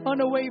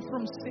turn away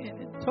from sin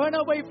and turn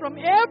away from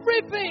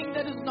everything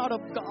that is not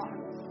of God,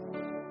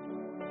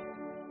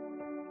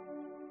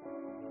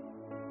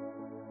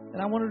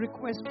 and I want to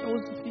request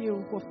those of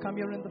you who have come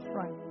here in the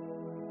front,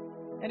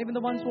 and even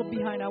the ones who are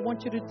behind, I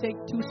want you to take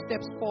 2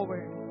 steps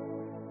forward,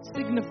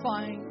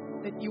 signifying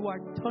that you are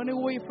turning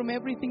away from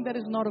everything that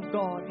is not of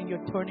God and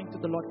you're turning to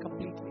the Lord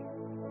completely.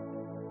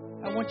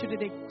 I want you to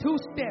take 2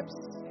 steps.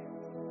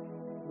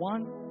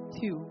 1,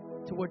 2,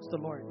 towards the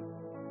Lord.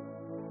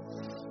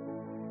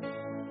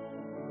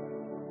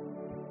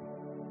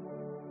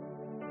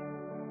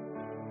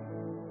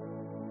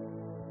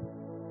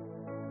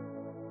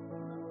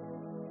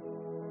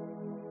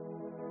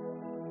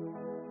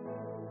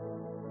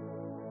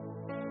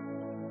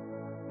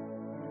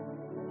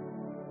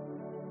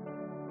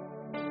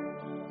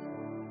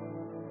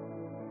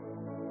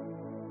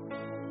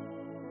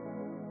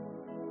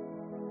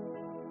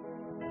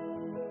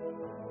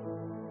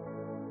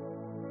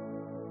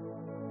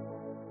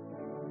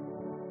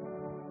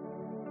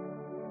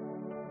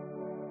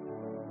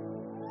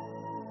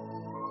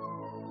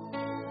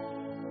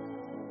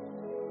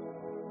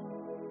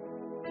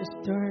 Just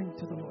turn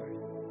to the Lord.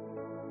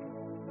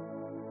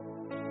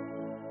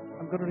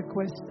 I'm going to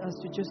request us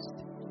to just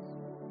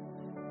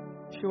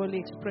surely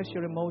express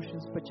your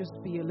emotions, but just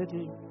be a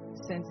little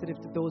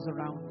sensitive to those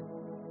around.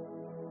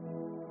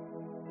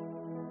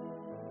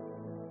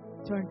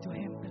 Turn to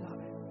Him,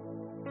 beloved.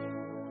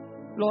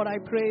 Lord, I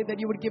pray that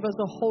you would give us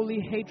a holy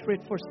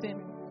hatred for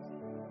sin.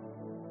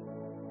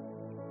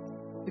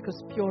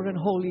 Because pure and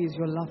holy is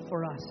your love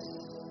for us.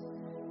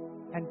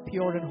 And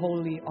pure and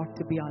holy ought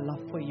to be our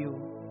love for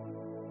you.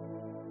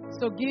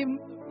 So give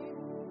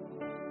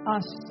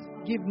us,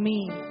 give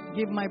me,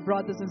 give my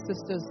brothers and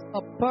sisters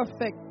a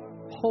perfect,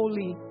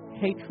 holy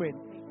hatred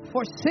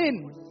for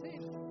sin,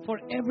 for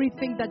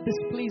everything that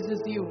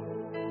displeases you,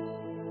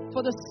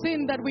 for the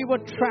sin that we were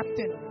trapped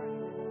in.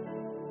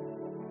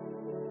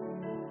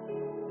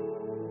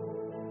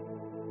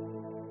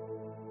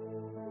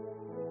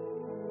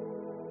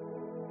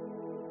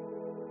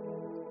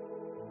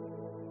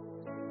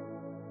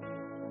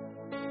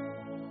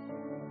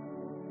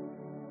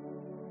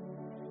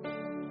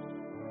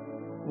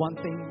 one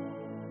thing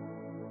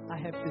I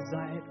have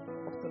desired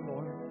of the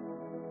Lord,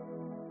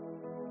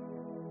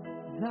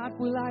 that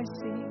will I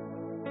seek,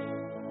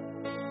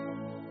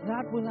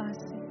 that will I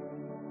seek,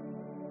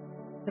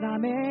 that I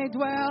may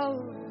dwell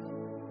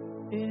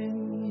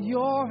in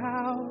your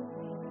house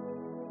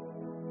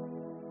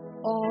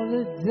all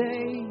the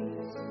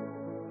days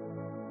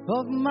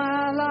of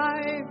my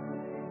life.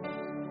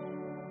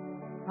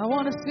 I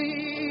want to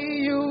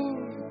see you.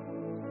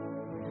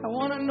 I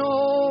want to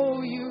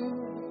know you.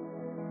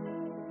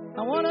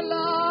 I want to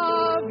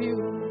love you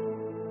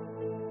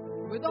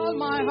with all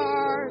my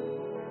heart,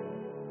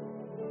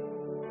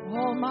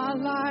 all my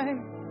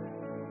life,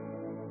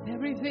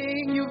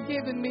 everything you've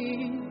given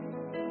me.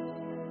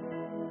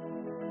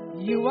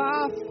 You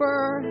are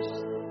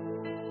first.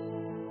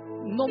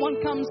 No one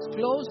comes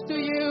close to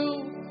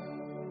you.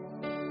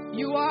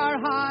 You are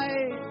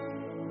high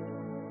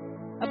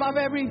above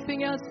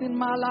everything else in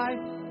my life.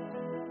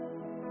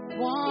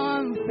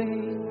 One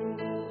thing,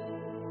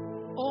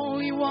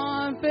 only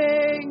one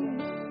thing,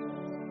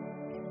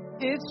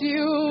 it's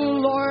you,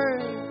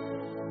 Lord,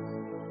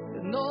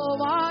 no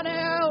one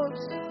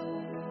else.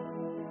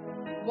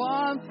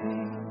 One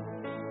thing.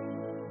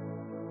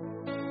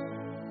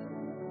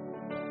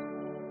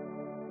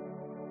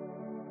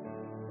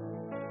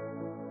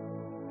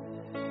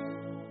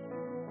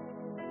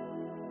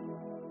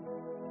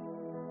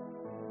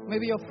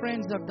 Maybe your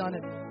friends have done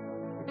it.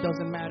 It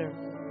doesn't matter.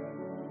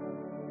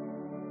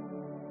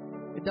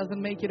 It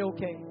doesn't make it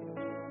okay.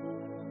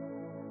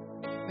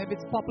 Maybe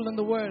it's popular in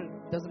the world.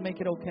 It doesn't make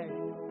it okay.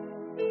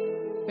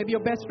 Maybe your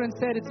best friend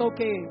said it's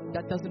okay.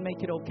 That doesn't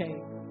make it okay.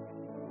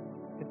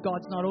 If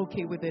God's not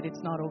okay with it,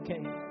 it's not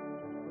okay.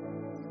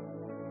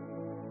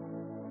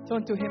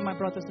 Turn to Him, my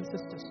brothers and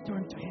sisters.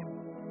 Turn to Him.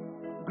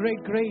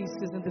 Great grace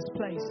is in this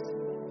place.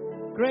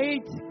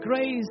 Great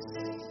grace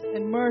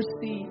and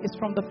mercy is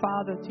from the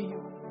Father to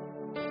you.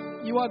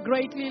 You are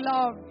greatly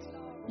loved.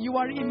 You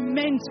are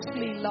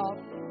immensely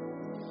loved.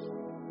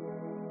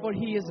 For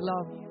He is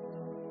love.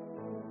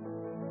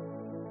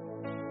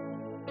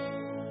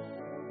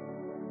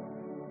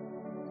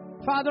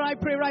 Father, I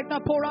pray right now,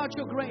 pour out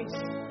your grace.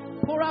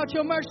 Pour out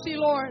your mercy,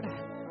 Lord.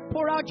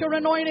 Pour out your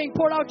anointing.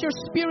 Pour out your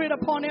Spirit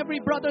upon every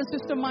brother and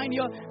sister, mind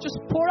you. Just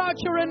pour out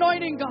your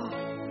anointing,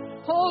 God.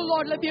 Oh,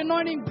 Lord, let the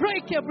anointing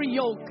break every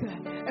yoke.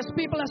 As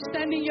people are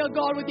standing here,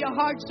 God, with your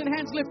hearts and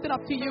hands lifted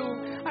up to you,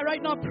 I right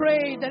now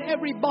pray that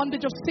every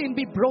bondage of sin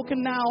be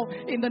broken now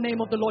in the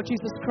name of the Lord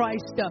Jesus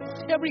Christ.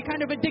 Every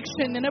kind of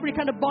addiction and every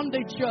kind of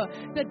bondage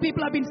that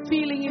people have been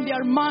feeling in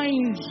their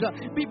minds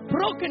be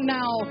broken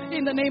now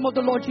in the name of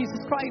the Lord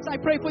Jesus Christ. I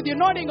pray for the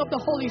anointing of the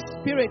Holy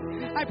Spirit.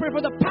 I pray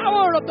for the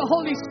power of the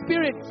Holy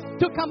Spirit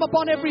to come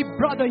upon every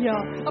brother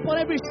here, upon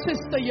every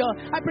sister here.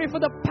 I pray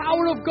for the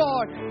power of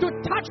God to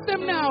touch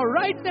them now,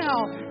 right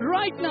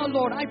now,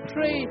 Lord. I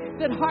pray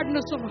that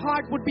hardness of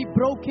heart would be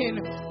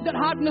broken. That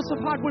hardness of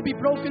heart would be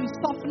broken.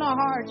 Soften our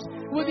hearts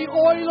with the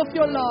oil of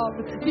your love.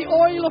 The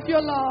oil of your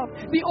love.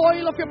 The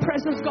oil of your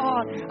presence,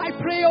 God. I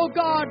pray, oh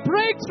God,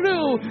 break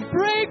through,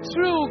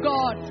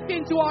 God,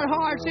 into our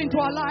hearts, into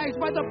our lives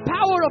by the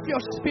power of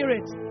your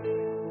Spirit.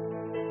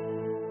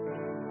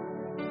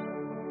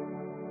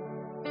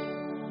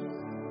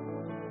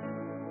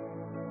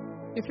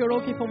 If you're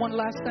okay for one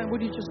last time,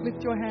 would you just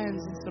lift your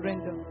hands and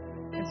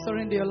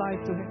surrender your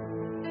life to Him?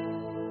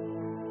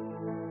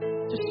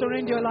 Just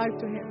surrender your life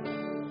to Him.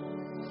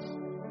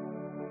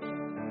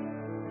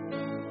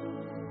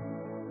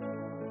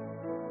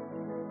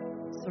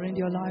 Surrender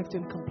your life to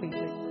Him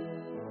completely.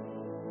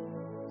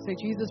 Say,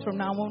 Jesus, from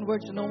now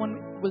onwards, no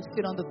one will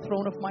sit on the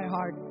throne of my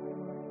heart.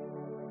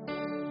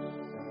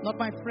 Not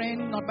my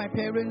friend, not my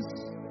parents,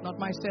 not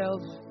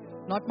myself,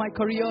 not my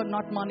career,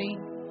 not money.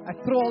 I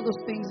throw all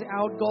those things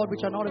out, God,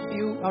 which are not of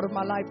you, out of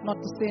my life,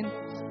 not to sin.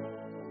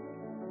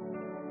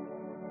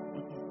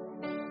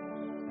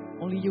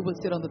 Only you will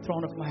sit on the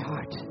throne of my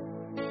heart.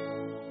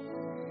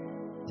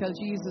 Tell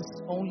Jesus,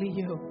 only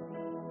you.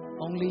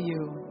 Only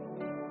you.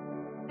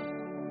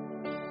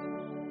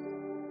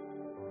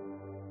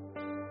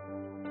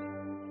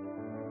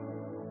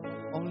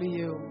 Only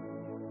you.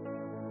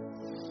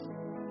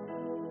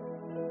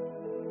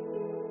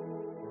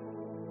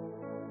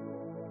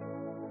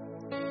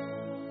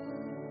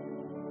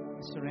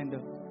 I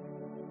surrender.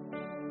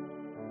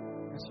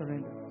 I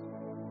surrender.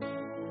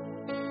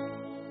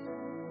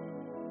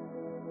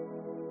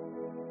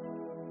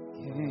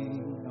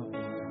 King of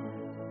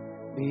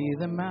heart, be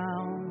the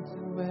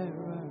mountain where I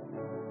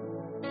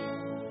run,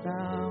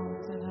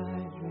 fountain I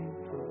drink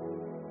from.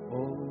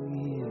 Oh,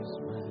 He is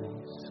my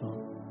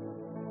song.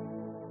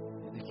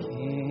 Be the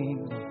King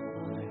of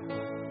my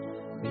heart,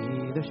 be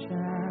the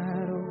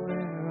shadow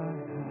where I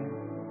hide,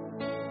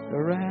 the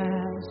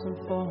ransom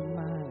for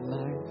my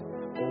life.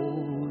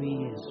 Oh, He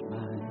is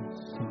my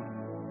song.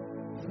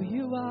 For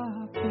you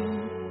are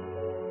good,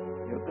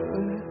 you're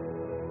good.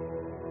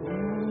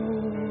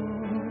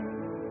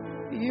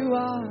 You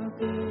are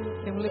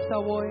good. Can we lift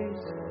our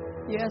voice?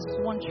 Yes,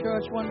 one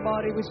church, one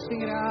body, we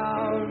sing it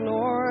out.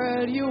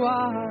 Lord, you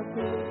are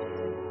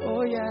good.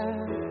 Oh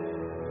yeah.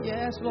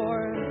 Yes,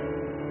 Lord.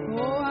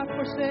 Oh, I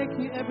forsake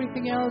you,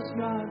 everything else,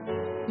 God.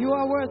 You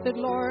are worth it,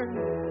 Lord.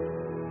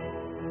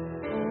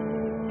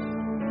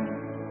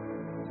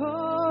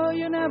 Oh,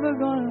 you're never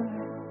gonna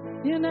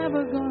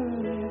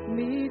let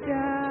me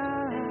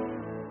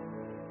down.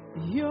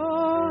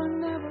 You're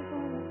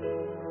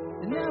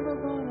never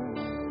gonna.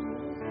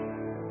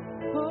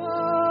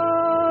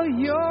 Oh,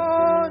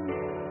 you're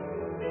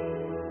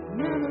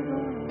never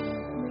gonna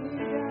let me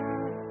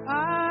down.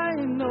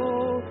 I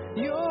know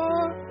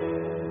you're.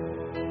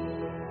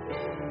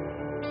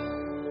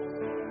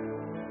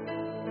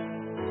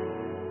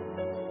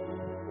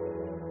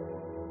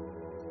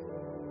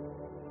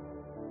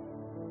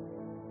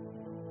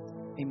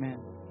 Amen.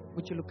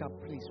 Would you look up,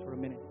 please, for a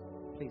minute,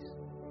 please?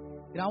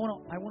 You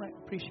know, I want to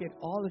appreciate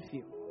all of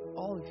you,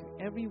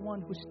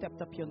 everyone who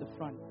stepped up here in the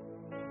front.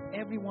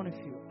 Every one of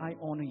you, I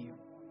honor you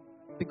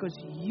because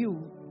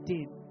you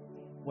did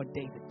what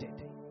David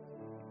did.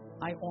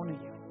 I honor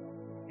you,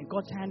 and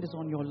God's hand is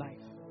on your life.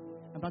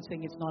 I'm not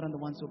saying it's not on the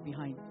ones who are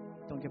behind.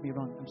 Don't get me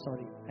wrong. I'm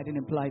sorry. I didn't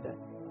imply that.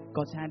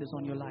 God's hand is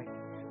on your life.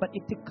 But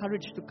it took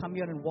courage to come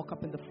here and walk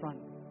up in the front.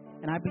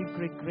 And I believe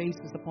great grace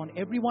is upon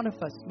every one of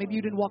us. Maybe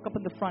you didn't walk up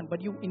in the front,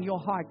 but you, in your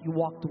heart, you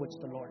walked towards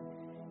the Lord.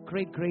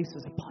 Great grace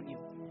is upon you.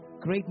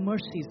 Great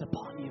mercy is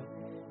upon you.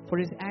 For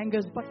His anger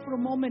is but for a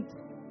moment,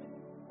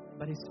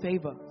 but His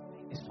favor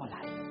is for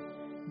life.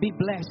 Be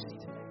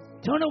blessed.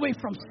 Turn away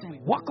from sin.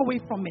 Walk away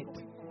from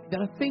it.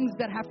 There are things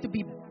that have to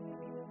be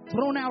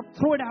thrown out.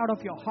 Throw it out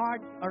of your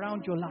heart,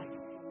 around your life.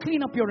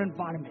 Clean up your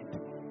environment.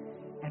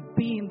 And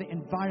be in the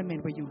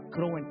environment where you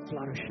grow and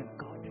flourish in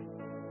God.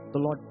 The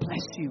Lord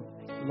bless you.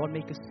 The Lord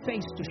make His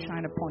face to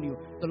shine upon you.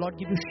 The Lord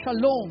give you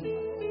shalom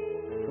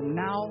from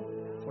now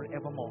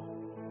forevermore.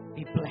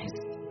 Be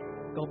blessed.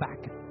 Go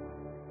back.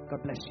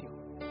 God bless you.